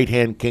and the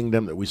right-hand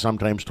kingdom that we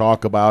sometimes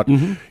talk about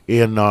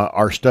in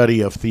our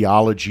study of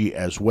theology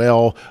as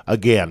well.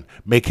 Again,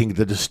 making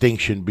the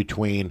distinction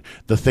between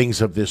the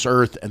things of this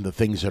earth and the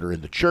things that are in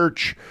the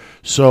church.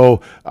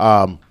 So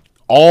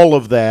all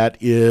of that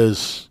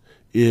is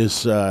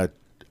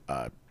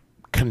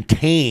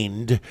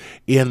contained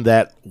in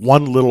that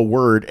one little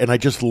word. And I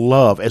just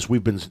love, as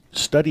we've been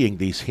studying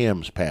these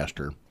hymns,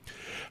 Pastor,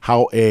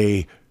 how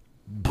a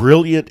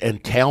brilliant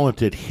and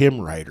talented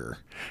hymn writer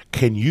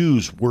can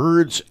use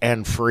words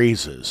and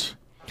phrases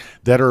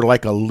that are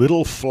like a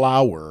little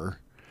flower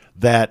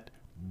that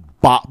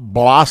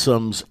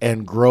blossoms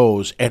and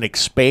grows and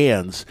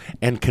expands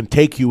and can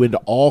take you into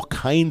all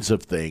kinds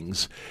of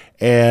things,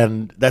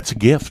 and that's a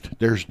gift.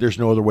 There's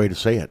no other way to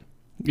say it.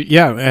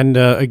 Yeah, and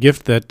a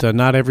gift that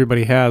not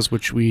everybody has,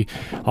 which we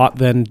ought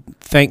then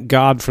thank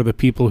God for the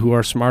people who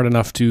are smart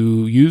enough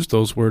to use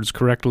those words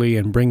correctly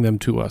and bring them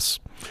to us.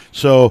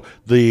 So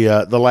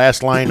the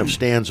last line of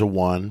stanza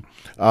 1,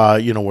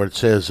 where it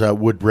says,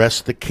 would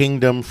wrest the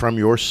kingdom from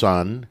your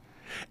Son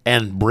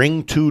and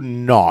bring to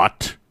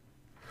naught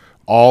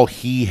all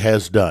he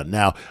has done.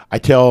 Now, I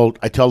tell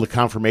the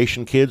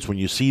confirmation kids, when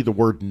you see the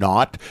word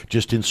not,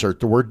 just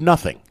insert the word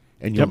nothing,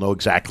 and you'll know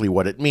exactly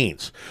what it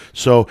means.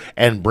 So,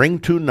 and bring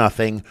to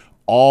nothing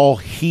all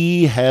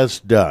he has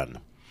done.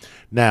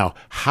 Now,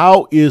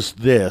 how is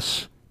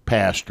this,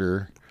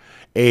 Pastor,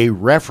 a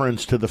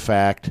reference to the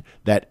fact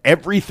that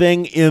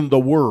everything in the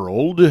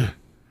world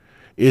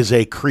is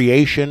a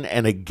creation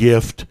and a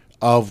gift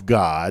of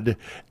God,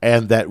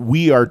 and that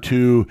we are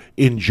to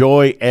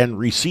enjoy and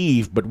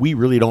receive, but we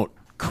really don't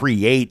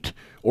create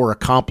or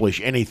accomplish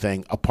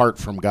anything apart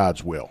from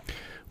God's will?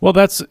 Well,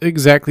 that's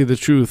exactly the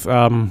truth.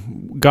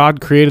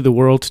 God created the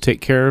world to take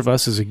care of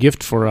us as a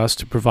gift for us,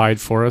 to provide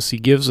for us. He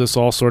gives us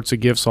all sorts of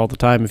gifts all the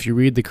time. If you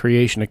read the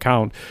creation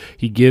account,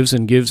 he gives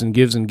and gives and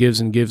gives and gives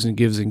and gives and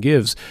gives and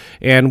gives.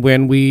 And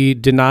when we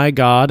deny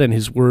God and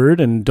his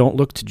word and don't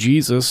look to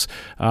Jesus,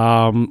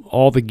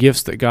 all the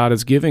gifts that God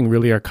is giving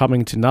really are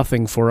coming to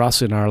nothing for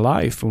us in our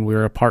life when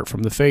we're apart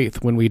from the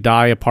faith. When we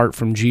die apart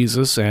from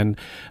Jesus and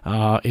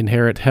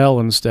inherit hell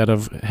instead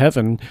of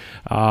heaven,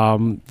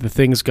 the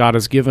things God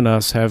has given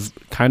us have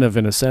kind of,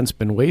 in a sense,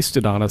 been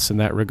wasted on us in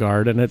that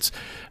regard, and it's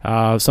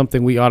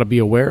something we ought to be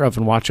aware of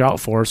and watch out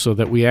for, so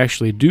that we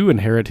actually do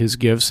inherit his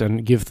gifts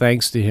and give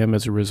thanks to him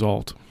as a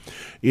result.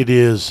 It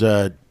is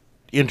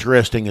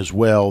interesting as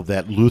well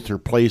that Luther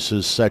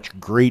places such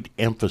great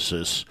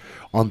emphasis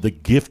on the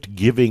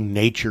gift-giving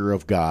nature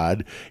of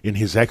God in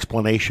his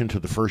explanation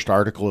to the first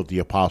article of the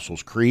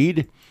Apostles'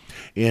 Creed,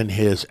 in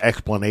his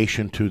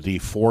explanation to the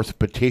fourth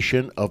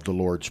petition of the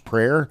Lord's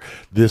Prayer.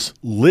 This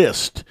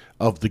list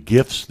of the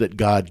gifts that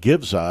God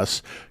gives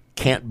us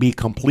can't be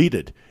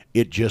completed.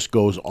 It just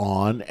goes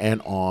on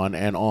and on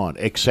and on,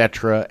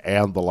 etc.,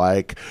 and the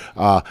like.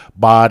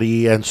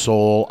 Body and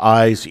soul,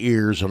 eyes,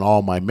 ears, and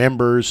all my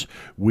members.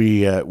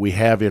 We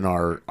have in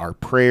our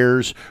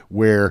prayers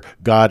where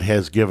God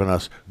has given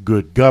us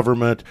good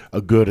government,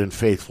 a good and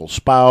faithful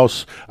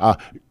spouse.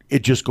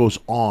 It just goes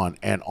on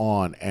and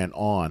on and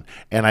on.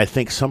 And I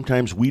think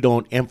sometimes we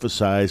don't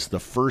emphasize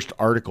the first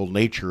article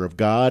nature of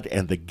God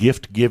and the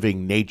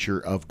gift-giving nature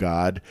of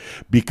God,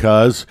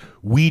 because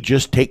we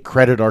just take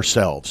credit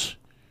ourselves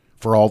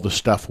for all the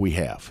stuff we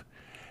have.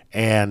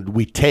 And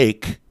we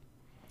take,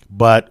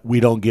 but we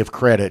don't give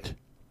credit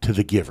to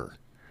the giver.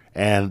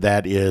 And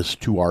that is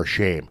to our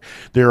shame.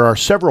 There are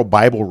several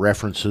Bible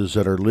references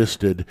that are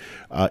listed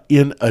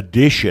in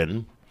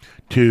addition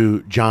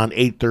to John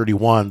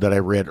 8:31 that I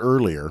read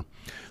earlier.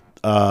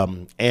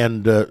 And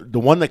the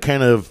one that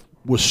kind of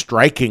was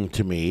striking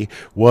to me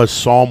was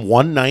Psalm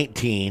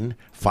 119,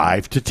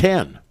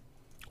 5-10.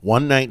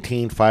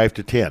 119,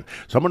 5-10.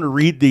 So I'm going to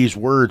read these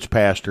words,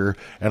 Pastor,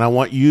 and I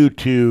want you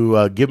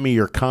to give me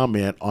your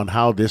comment on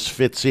how this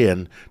fits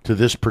in to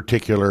this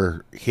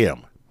particular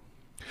hymn.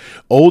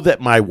 Oh,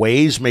 that my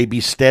ways may be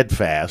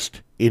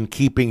steadfast in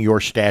keeping your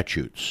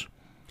statutes.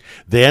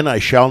 Then I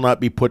shall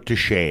not be put to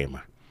shame,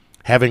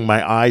 having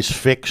my eyes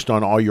fixed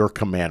on all your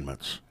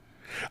commandments.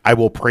 I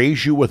will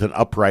praise you with an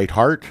upright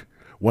heart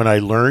when I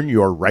learn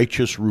your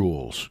righteous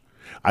rules.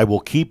 I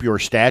will keep your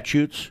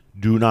statutes.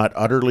 Do not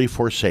utterly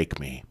forsake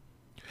me.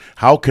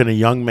 How can a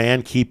young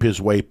man keep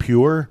his way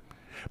pure?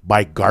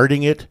 By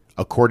guarding it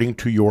according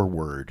to your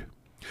word.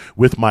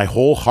 With my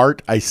whole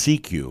heart I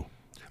seek you.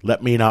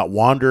 Let me not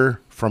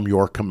wander from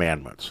your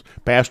commandments.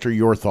 Pastor,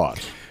 your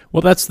thoughts.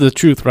 Well, that's the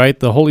truth, right?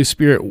 The Holy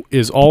Spirit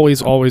is always,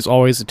 always,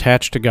 always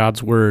attached to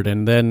God's Word,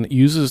 and then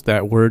uses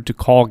that Word to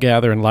call,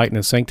 gather, enlighten,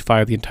 and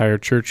sanctify the entire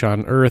church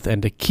on earth,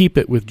 and to keep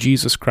it with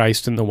Jesus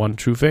Christ in the one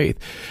true faith.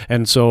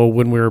 And so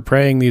when we're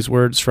praying these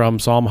words from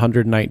Psalm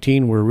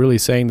 119, we're really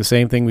saying the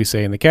same thing we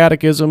say in the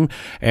Catechism,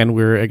 and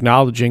we're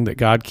acknowledging that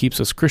God keeps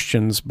us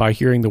Christians by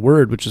hearing the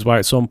Word, which is why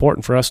it's so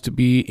important for us to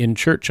be in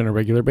church on a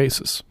regular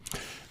basis.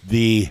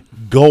 The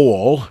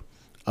goal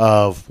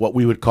of what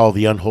we would call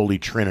the unholy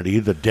trinity,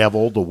 the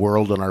devil, the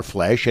world, and our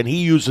flesh. And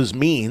he uses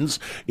means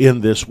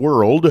in this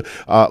world,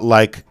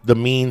 like the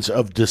means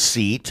of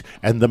deceit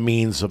and the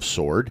means of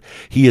sword.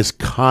 He is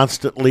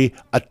constantly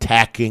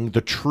attacking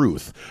the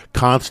truth,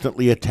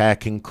 constantly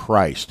attacking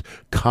Christ,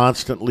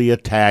 constantly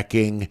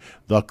attacking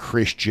the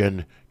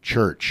Christian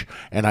church.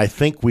 And I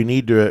think we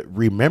need to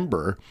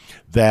remember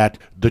that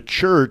the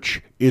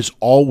church is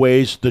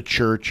always the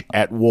church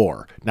at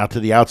war. Now, to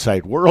the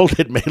outside world,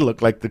 it may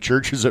look like the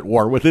church is at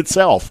war with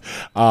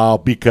itself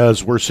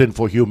because we're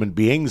sinful human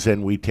beings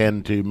and we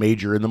tend to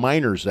major in the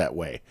minors that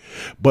way.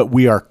 But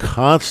we are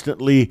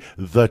constantly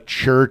the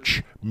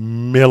church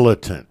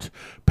militant.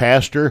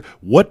 Pastor,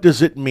 what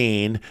does it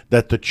mean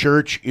that the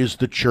church is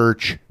the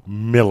church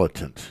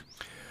militant?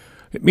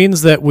 It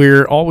means that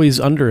we're always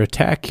under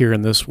attack here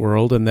in this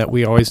world, and that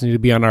we always need to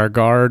be on our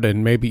guard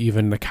and maybe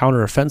even the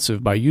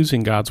counteroffensive by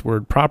using God's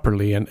word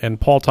properly.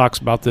 And Paul talks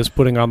about this,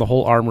 putting on the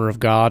whole armor of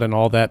God and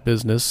all that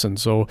business. And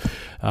so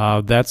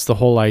that's the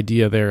whole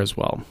idea there as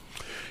well.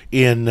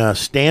 In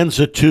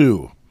stanza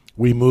 2,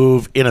 we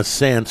move, in a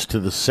sense, to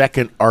the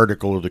second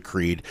article of the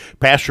Creed.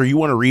 Pastor, you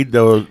want to read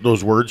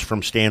those words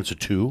from stanza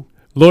 2?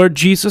 Lord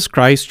Jesus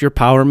Christ, your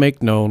power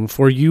make known,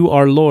 for you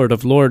are Lord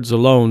of lords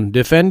alone.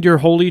 Defend your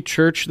holy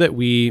church that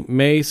we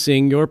may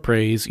sing your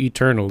praise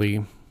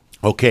eternally.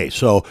 Okay,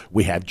 so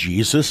we have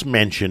Jesus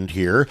mentioned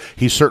here.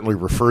 He's certainly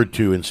referred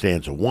to in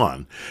stanza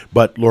 1.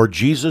 But Lord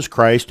Jesus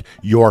Christ,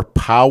 your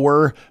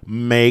power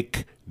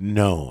make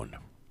known.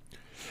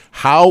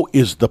 How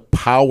is the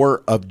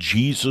power of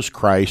Jesus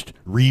Christ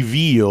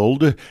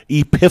revealed,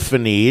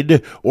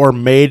 epiphanied, or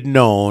made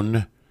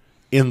known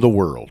in the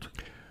world?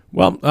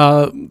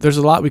 Well, there's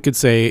a lot we could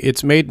say.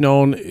 It's made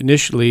known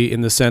initially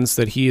in the sense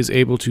that he is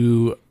able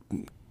to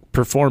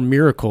perform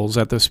miracles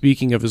at the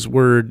speaking of his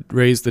word,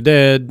 raise the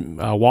dead,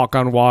 walk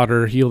on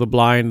water, heal the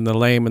blind and the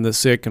lame and the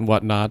sick and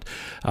whatnot.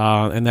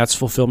 And that's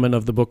fulfillment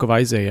of the book of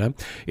Isaiah.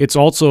 It's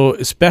also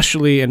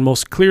especially and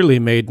most clearly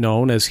made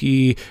known as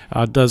he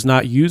does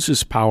not use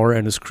his power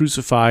and is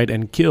crucified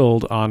and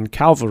killed on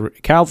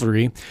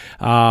Calvary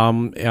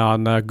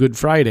on Good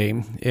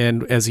Friday.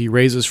 And as he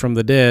raises from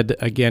the dead,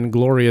 again,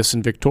 glorious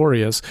and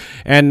victorious.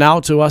 And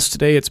now to us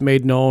today, it's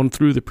made known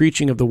through the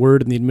preaching of the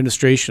word and the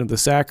administration of the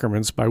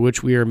sacraments by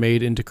which we are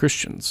made into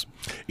Christians.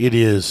 It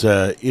is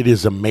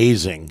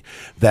amazing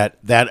that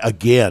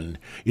again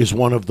is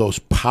one of those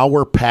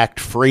power-packed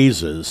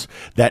phrases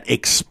that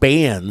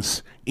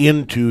expands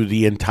into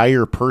the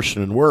entire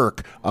person and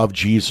work of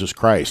Jesus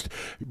Christ,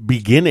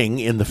 beginning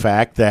in the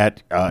fact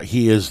that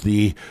he is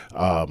the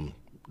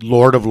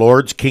Lord of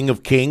Lords, King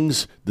of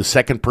Kings, the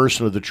second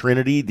person of the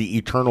Trinity, the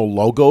eternal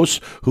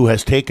Logos, who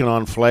has taken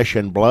on flesh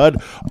and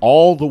blood,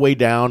 all the way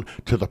down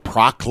to the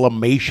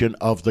proclamation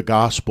of the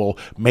gospel,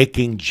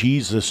 making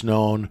Jesus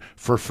known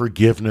for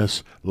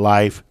forgiveness,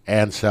 life,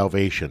 and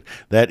salvation.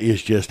 That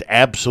is just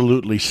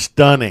absolutely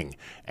stunning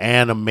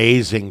and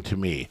amazing to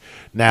me.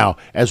 Now,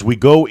 as we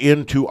go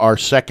into our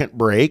second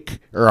break,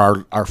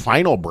 or our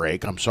final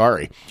break,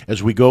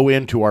 as we go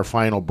into our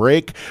final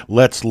break,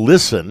 let's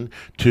listen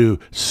to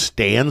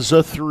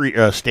stanza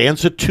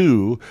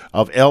 2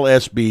 of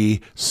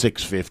LSB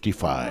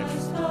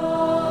 655.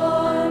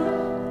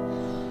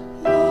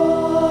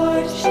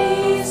 Lord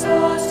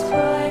Jesus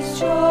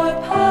Christ, your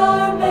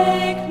power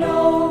make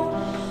known,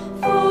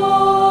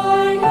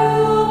 for you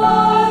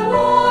are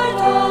Lord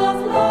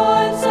of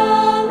lords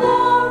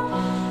alone.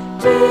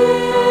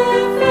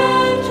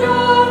 Defend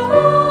your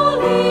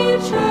holy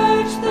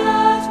church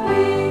that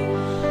we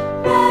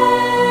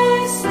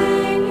may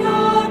sing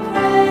your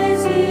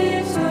praise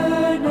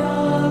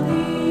eternally.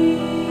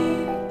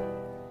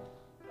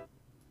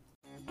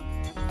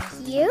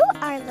 You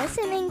are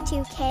listening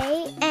to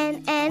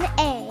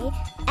KNNA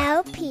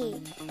LP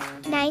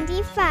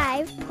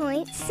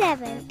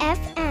 95.7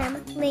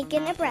 FM,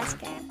 Lincoln,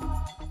 Nebraska.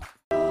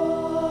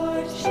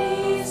 Lord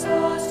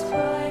Jesus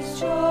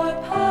Christ, your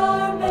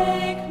power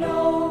make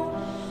known,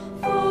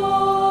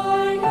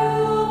 for you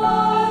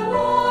are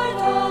Lord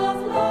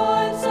of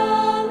lords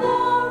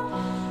alone.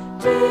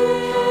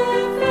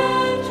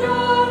 Defend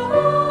your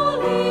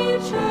holy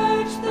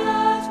church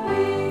that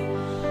we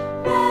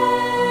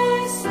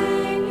may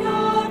sing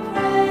your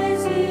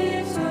praise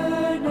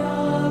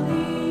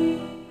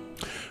eternally.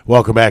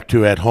 Welcome back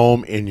to At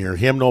Home in Your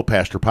Hymnal.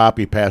 Pastor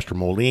Poppy, Pastor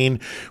Moline.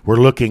 We're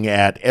looking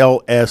at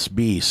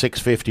LSB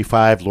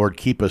 655, Lord,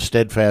 keep us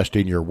steadfast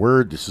in your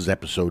word. This is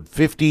episode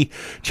 50.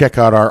 Check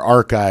out our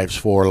archives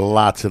for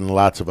lots and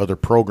lots of other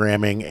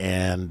programming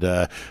and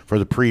for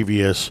the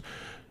previous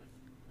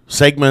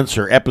segments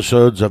or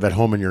episodes of At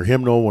Home in Your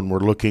Hymnal when we're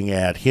looking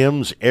at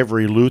hymns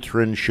every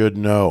Lutheran should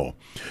know.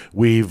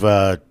 We've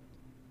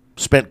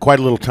spent quite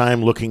a little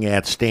time looking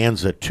at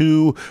stanza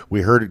 2.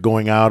 We heard it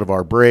going out of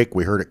our break.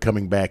 We heard it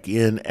coming back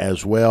in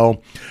as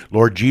well.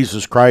 Lord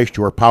Jesus Christ,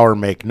 your power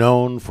make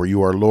known, for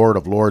you are Lord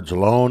of lords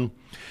alone.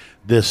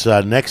 This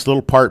next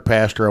little part,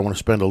 Pastor, I want to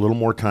spend a little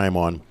more time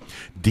on.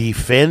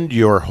 Defend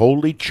your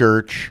holy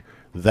church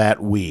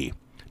that we.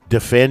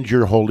 Defend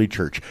your holy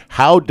church.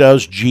 How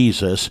does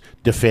Jesus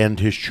defend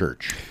his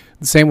church?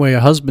 The same way a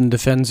husband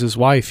defends his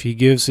wife, he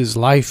gives his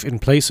life in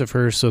place of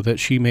her so that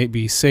she may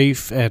be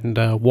safe and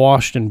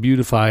washed and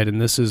beautified. And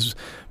this is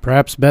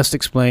perhaps best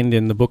explained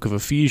in the book of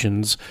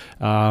Ephesians,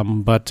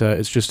 but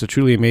it's just a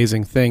truly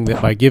amazing thing that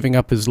by giving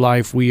up his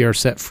life, we are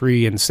set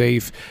free and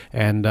safe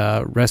and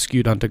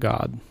rescued unto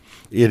God.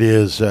 It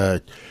is.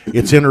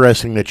 It's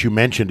interesting that you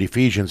mentioned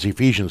Ephesians.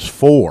 Ephesians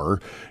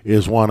 4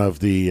 is one of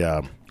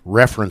the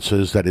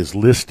references that is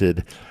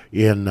listed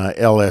in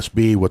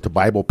LSB with the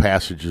Bible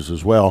passages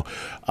as well.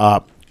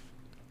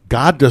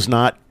 God does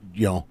not,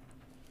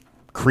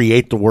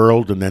 create the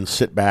world and then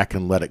sit back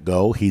and let it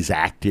go. He's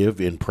active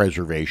in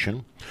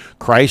preservation.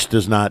 Christ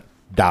does not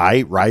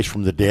die, rise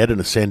from the dead, and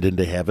ascend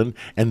into heaven,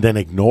 and then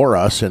ignore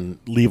us and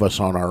leave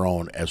us on our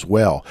own as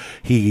well.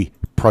 He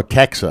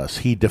protects us.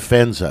 He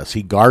defends us.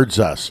 He guards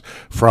us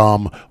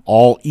from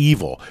all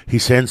evil. He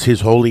sends his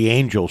holy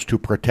angels to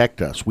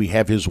protect us. We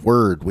have his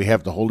word. We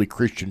have the Holy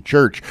Christian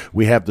Church.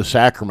 We have the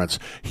sacraments.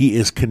 He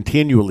is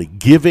continually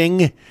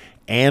giving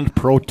and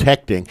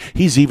protecting.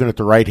 He's even at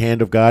the right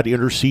hand of God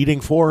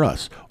interceding for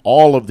us.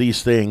 All of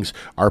these things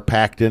are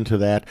packed into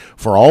that.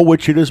 For all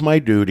which it is my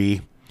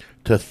duty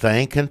to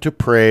thank and to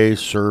praise,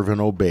 serve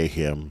and obey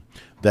him,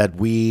 that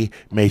we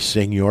may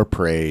sing your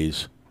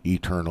praise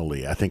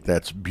eternally. I think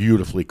that's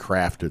beautifully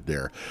crafted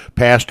there.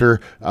 Pastor,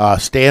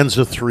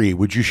 stanza 3,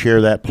 would you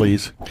share that,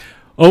 please?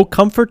 O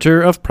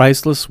Comforter of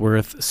priceless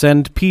worth,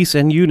 send peace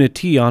and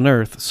unity on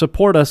earth,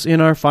 support us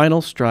in our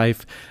final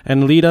strife,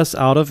 and lead us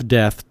out of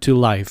death to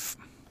life.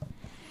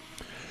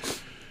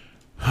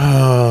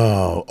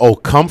 Oh,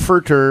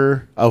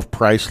 Comforter of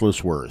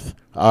priceless worth.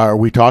 Are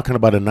we talking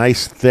about a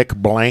nice thick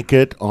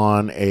blanket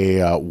on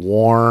a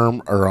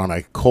warm or on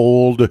a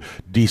cold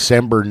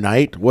December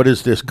night? What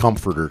is this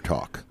comforter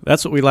talk?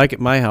 That's what we like at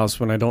my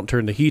house when I don't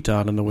turn the heat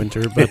on in the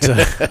winter. But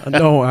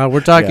no, we're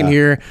talking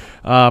here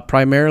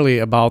primarily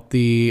about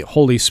the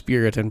Holy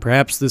Spirit, and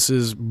perhaps this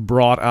is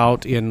brought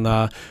out in,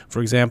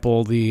 for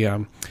example,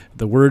 the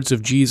words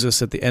of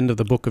Jesus at the end of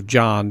the book of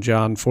John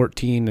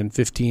 14 and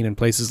 15, and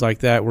places like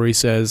that, where he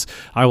says,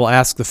 "I will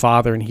ask the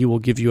Father, and he will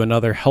give you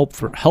another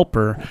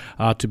helper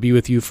to be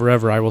with you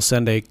forever. I will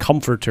send a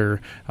comforter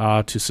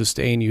to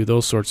sustain you,"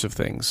 those sorts of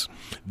things.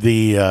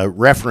 The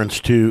reference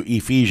to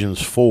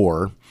Ephesians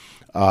 4,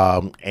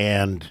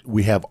 and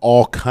we have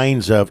all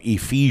kinds of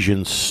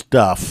Ephesians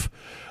stuff.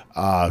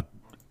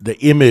 The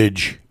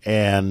image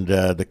and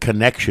the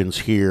connections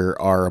here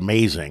are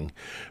amazing.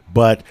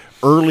 But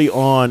early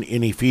on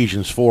in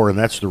Ephesians 4, and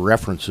that's the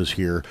references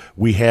here,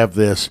 we have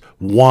this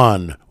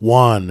one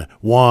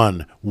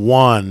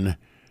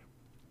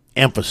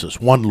emphasis,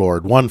 one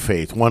Lord, one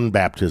faith, one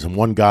baptism,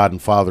 one God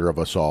and Father of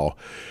us all.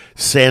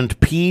 Send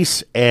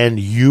peace and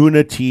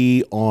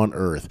unity on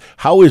earth.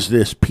 How is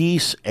this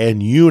peace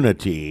and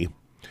unity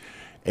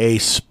a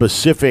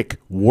specific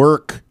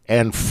work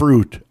and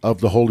fruit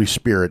of the Holy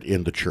Spirit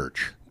in the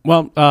church?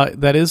 Well,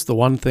 that is the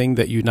one thing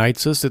that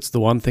unites us. It's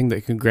the one thing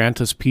that can grant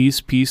us peace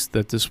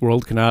that this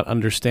world cannot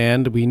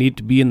understand. We need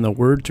to be in the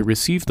Word to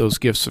receive those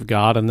gifts of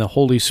God, and the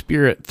Holy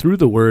Spirit, through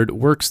the Word,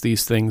 works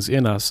these things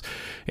in us.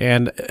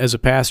 And as a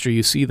pastor,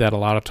 you see that a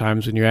lot of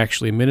times when you're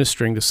actually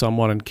ministering to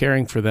someone and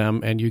caring for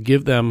them, and you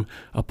give them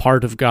a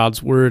part of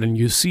God's Word, and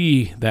you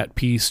see that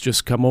peace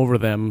just come over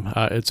them.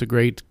 It's a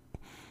great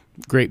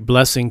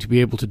blessing to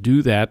be able to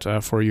do that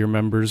for your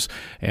members.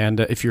 And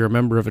if you're a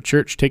member of a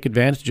church, take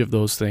advantage of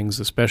those things,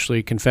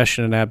 especially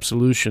confession and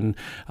absolution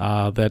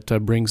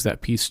that brings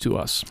that peace to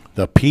us.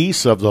 The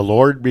peace of the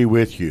Lord be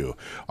with you.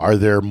 Are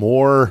there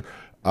more...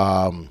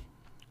 the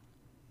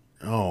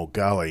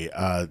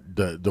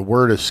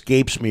word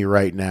escapes me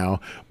right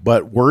now,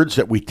 but words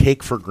that we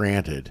take for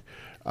granted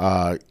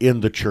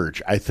in the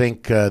church. I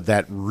think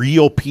that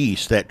real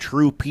peace, that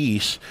true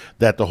peace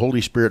that the Holy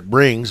Spirit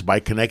brings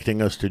by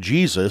connecting us to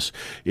Jesus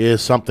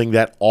is something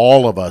that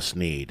all of us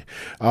need.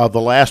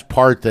 The last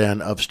part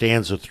then of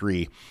stanza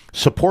 3,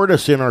 support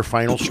us in our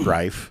final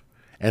strife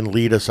and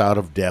lead us out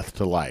of death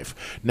to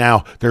life.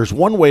 Now, there's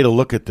one way to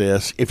look at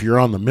this if you're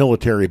on the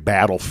military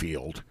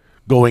battlefield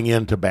going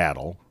into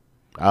battle,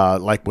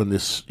 like when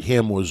this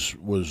hymn was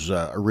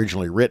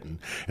originally written.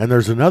 And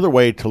there's another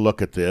way to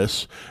look at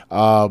this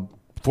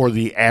for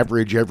the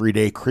average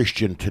everyday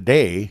Christian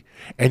today,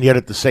 and yet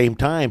at the same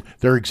time,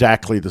 they're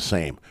exactly the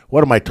same.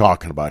 What am I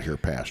talking about here,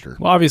 Pastor?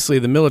 Well, obviously,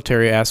 the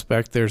military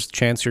aspect, there's a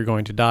chance you're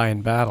going to die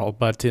in battle,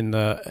 but in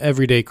the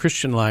everyday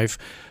Christian life,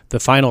 the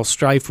final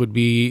strife would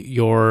be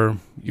your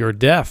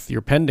death,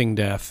 your pending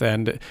death.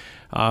 And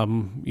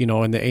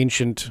in the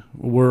ancient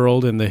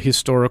world, in the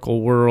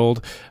historical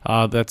world,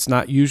 that's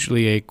not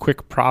usually a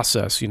quick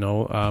process.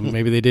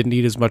 Maybe they didn't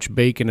eat as much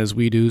bacon as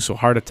we do, so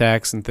heart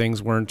attacks and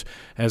things weren't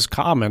as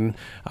common.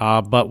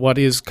 But what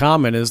is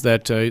common is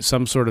that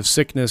some sort of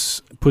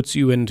sickness puts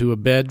you into a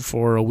bed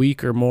for a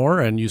week or more,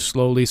 and you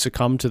slowly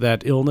succumb to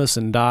that illness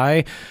and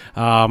die.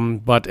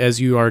 But as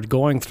you are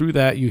going through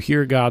that, you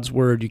hear God's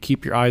word. You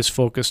keep your eyes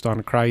focused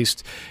on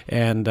Christ,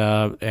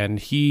 and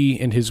He,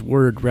 in His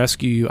word,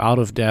 rescue you out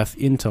of death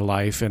into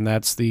life. And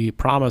that's the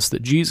promise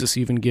that Jesus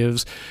even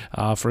gives,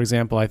 for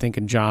example, I think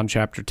in John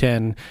chapter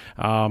 10,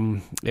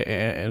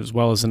 as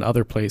well as in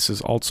other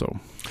places also.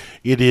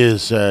 It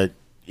is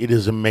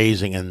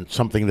amazing, and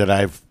something that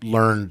I've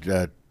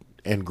learned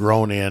and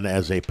grown in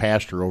as a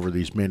pastor over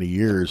these many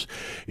years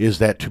is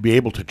that to be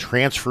able to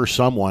transfer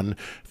someone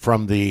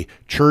from the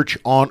church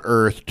on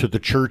earth to the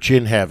church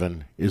in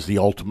heaven is the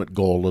ultimate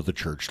goal of the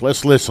church.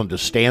 Let's listen to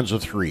stanza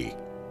 3.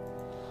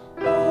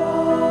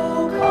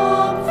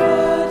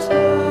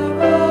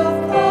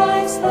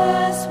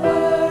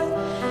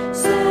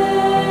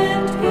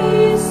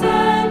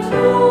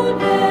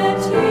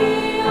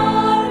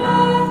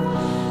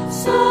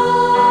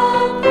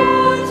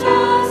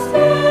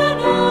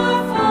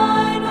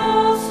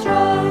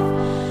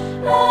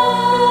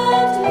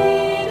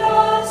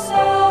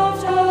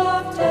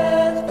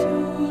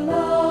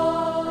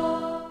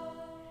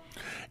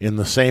 In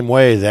the same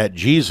way that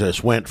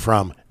Jesus went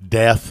from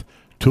death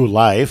to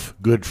life,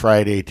 Good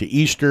Friday to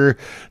Easter,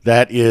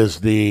 that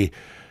is the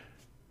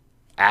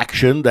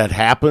action that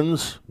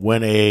happens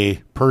when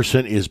a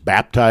person is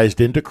baptized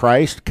into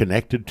Christ,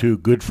 connected to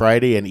Good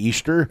Friday and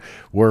Easter,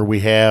 where we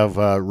have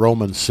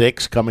Romans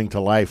 6 coming to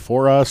life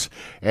for us,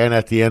 and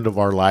at the end of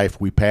our life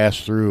we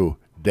pass through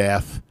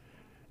death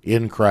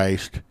in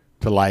Christ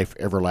to life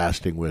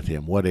everlasting with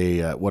him. What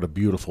a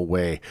beautiful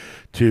way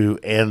to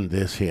end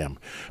this hymn.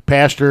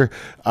 Pastor,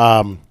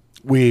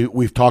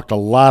 we've talked a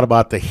lot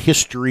about the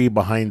history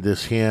behind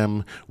this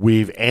hymn.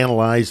 We've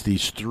analyzed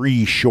these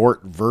 3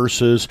 short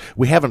verses.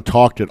 We haven't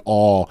talked at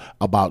all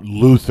about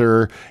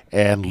Luther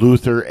and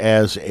Luther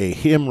as a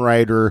hymn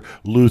writer,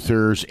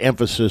 Luther's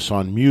emphasis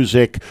on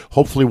music.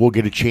 Hopefully we'll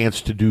get a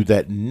chance to do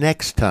that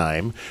next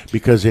time,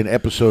 because in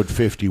episode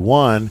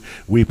 51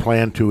 we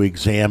plan to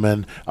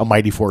examine A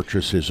Mighty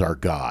Fortress Is Our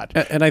God.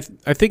 And I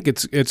think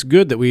it's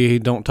good that we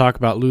don't talk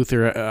about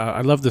Luther.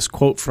 I love this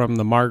quote from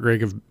the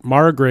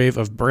Margrave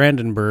of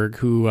Brandenburg,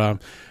 who,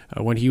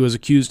 when he was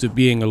accused of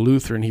being a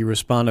Lutheran, he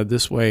responded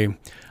this way: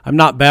 "I'm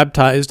not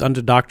baptized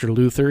unto Dr.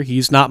 Luther.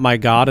 He's not my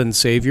God and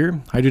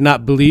Savior. I do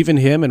not believe in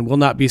him and will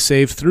not be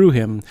saved through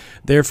him.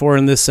 Therefore,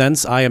 in this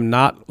sense, I am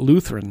not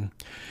Lutheran.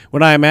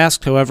 When I am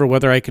asked, however,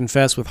 whether I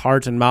confess with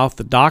heart and mouth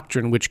the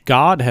doctrine which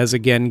God has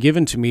again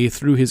given to me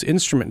through his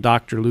instrument,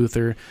 Dr.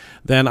 Luther,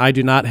 then I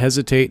do not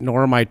hesitate,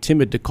 nor am I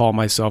timid to call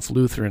myself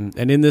Lutheran.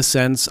 And in this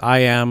sense, I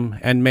am,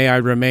 and may I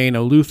remain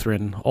a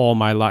Lutheran all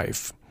my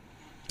life."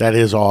 That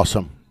is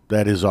awesome.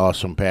 That is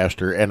awesome,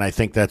 Pastor, and I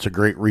think that's a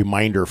great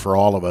reminder for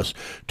all of us.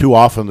 Too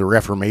often the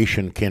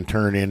Reformation can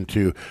turn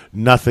into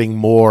nothing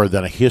more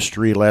than a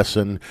history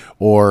lesson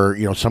or,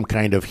 some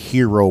kind of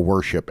hero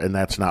worship, and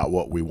that's not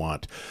what we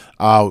want.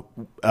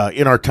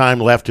 In our time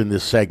left in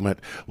this segment,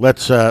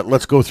 let's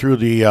go through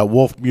the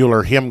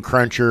Wolfmueller Hymn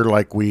Cruncher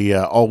like we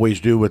always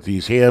do with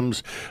these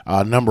hymns.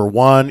 Number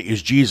 1,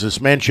 is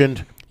Jesus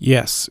mentioned?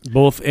 Yes,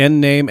 both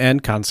end name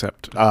and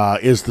concept.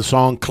 Is the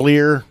song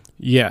clear?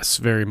 Yes,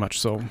 very much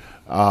so.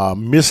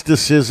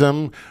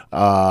 Mysticism,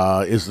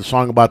 is the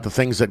song about the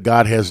things that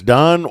God has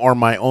done or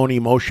my own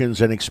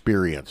emotions and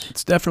experience?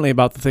 It's definitely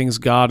about the things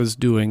God is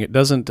doing. It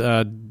doesn't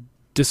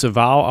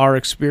disavow our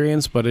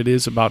experience, but it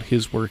is about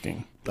his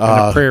working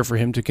and a prayer for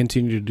him to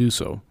continue to do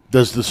so.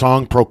 Does the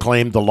song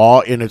proclaim the law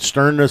in its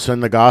sternness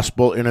and the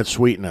gospel in its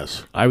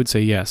sweetness? I would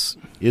say yes.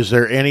 Is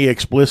there any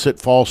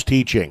explicit false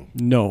teaching?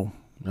 No.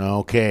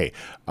 Okay.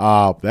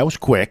 That was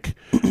quick.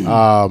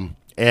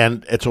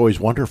 And it's always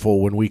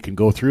wonderful when we can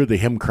go through the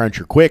hymn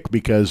cruncher quick,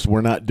 because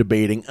we're not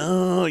debating,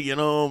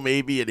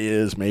 maybe it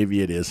is,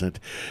 maybe it isn't.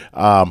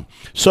 It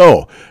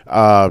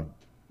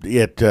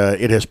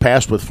has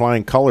passed with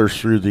flying colors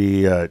through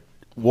the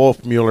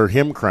Wolfmueller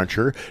Hymn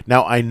Cruncher.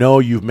 Now, I know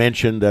you've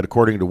mentioned that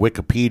according to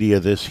Wikipedia,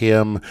 this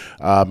hymn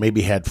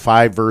maybe had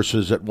 5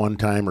 verses at one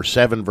time or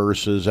 7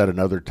 verses at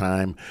another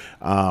time.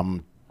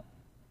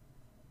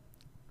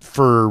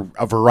 For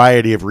a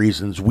variety of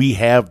reasons, we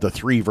have the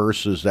 3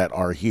 verses that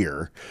are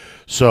here.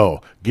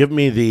 So give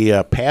me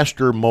the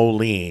Pastor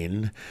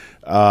Moline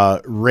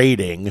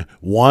rating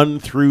 1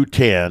 through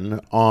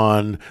 10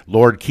 on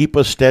Lord Keep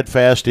Us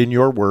Steadfast in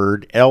Your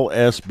Word,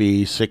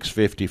 LSB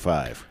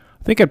 655.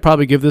 I think I'd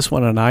probably give this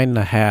one a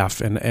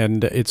 9.5,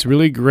 and it's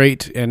really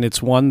great, and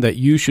it's one that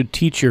you should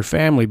teach your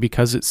family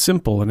because it's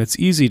simple and it's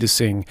easy to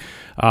sing.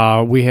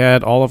 We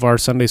had all of our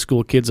Sunday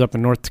school kids up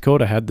in North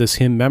Dakota had this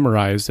hymn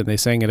memorized, and they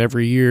sang it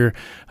every year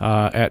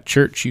at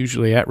church,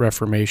 usually at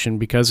Reformation,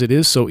 because it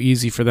is so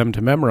easy for them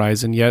to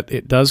memorize, and yet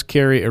it does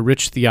carry a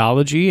rich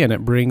theology, and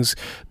it brings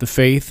the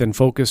faith and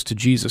focus to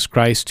Jesus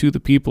Christ to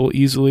the people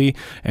easily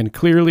and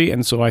clearly,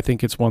 and so I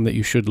think it's one that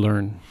you should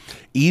learn.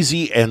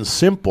 Easy and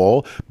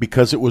simple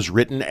because it was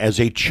written as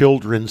a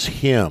children's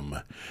hymn.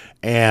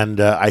 And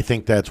I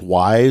think that's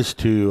wise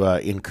to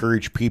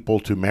encourage people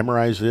to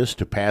memorize this,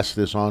 to pass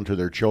this on to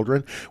their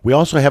children. We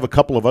also have a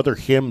couple of other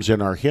hymns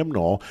in our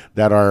hymnal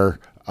that are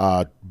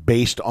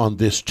based on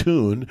this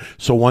tune.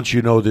 So once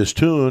you know this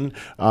tune,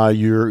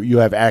 you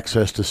have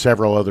access to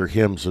several other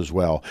hymns as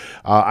well.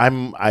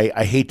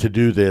 I hate to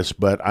do this,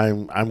 but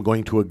I'm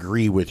going to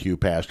agree with you,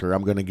 Pastor.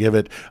 I'm going to give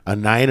it a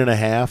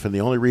 9.5, and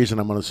the only reason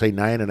I'm going to say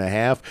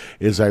 9.5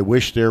 is I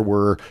wish there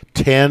were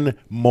 10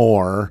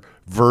 more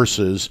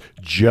verses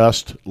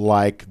just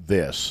like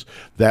this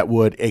that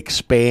would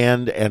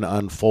expand and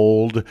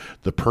unfold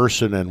the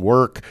person and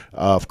work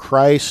of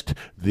Christ,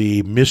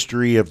 the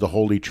mystery of the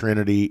Holy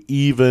Trinity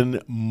even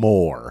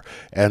more.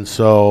 And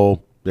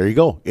so there you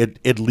go.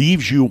 It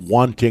leaves you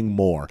wanting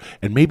more.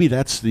 And maybe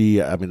that's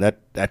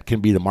that can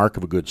be the mark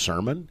of a good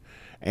sermon.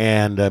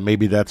 And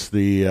maybe that's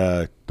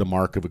the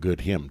mark of a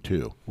good hymn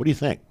too. What do you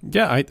think?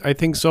 Yeah, I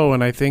think so.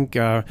 And I think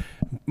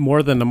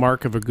more than the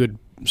mark of a good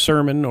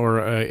sermon or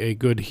a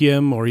good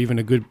hymn or even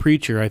a good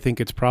preacher, I think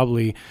it's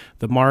probably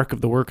the mark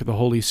of the work of the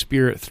Holy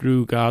Spirit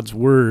through God's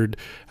Word.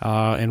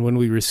 And when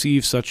we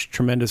receive such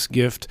tremendous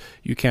gift,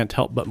 you can't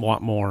help but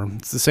want more.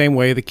 It's the same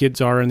way the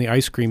kids are in the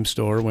ice cream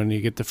store. When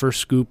you get the first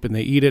scoop and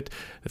they eat it,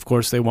 of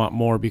course they want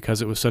more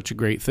because it was such a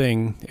great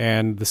thing.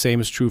 And the same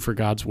is true for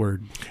God's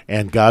Word.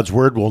 And God's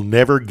Word will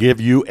never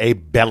give you a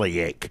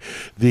bellyache.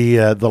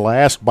 The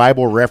last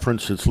Bible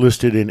reference that's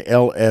listed in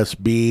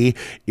LSB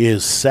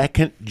is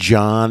 2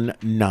 John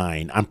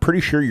 9. I'm pretty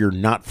sure you're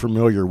not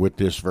familiar with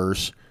this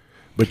verse,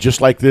 but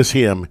just like this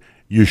hymn,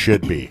 you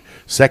should be.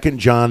 2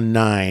 John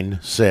 9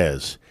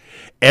 says,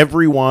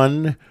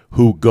 "Everyone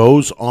who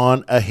goes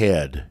on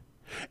ahead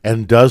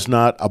and does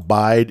not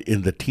abide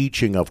in the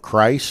teaching of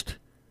Christ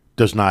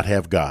does not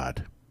have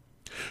God.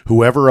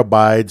 Whoever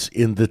abides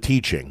in the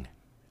teaching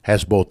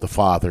has both the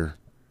Father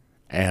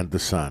and the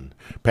Son.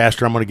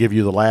 Pastor, I'm going to give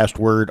you the last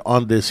word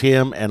on this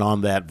hymn and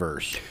on that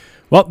verse.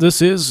 Well,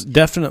 this is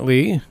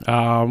definitely,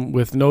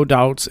 with no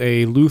doubts,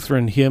 a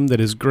Lutheran hymn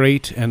that is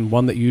great and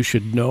one that you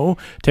should know.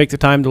 Take the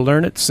time to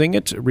learn it, sing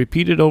it,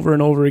 repeat it over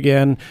and over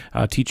again,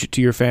 teach it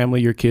to your family,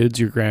 your kids,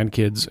 your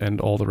grandkids,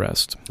 and all the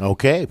rest.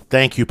 Okay.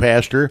 Thank you,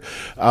 Pastor.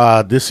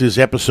 This is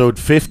episode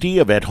 50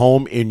 of At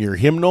Home in Your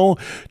Hymnal.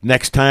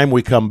 Next time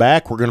we come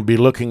back, we're going to be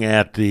looking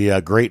at the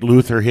great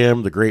Luther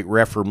hymn, the great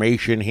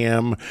Reformation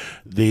hymn,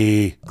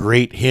 the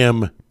great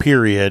hymn,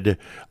 period,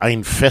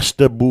 Ein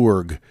feste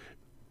Burg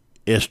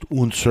ist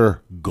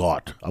unser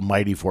Gott. A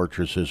mighty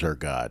fortress is our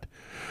God.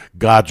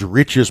 God's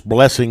richest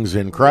blessings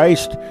in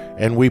Christ,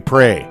 and we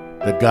pray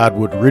that God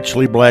would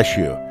richly bless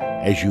you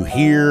as you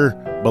hear,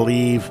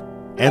 believe,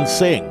 and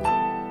sing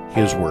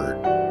His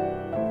Word.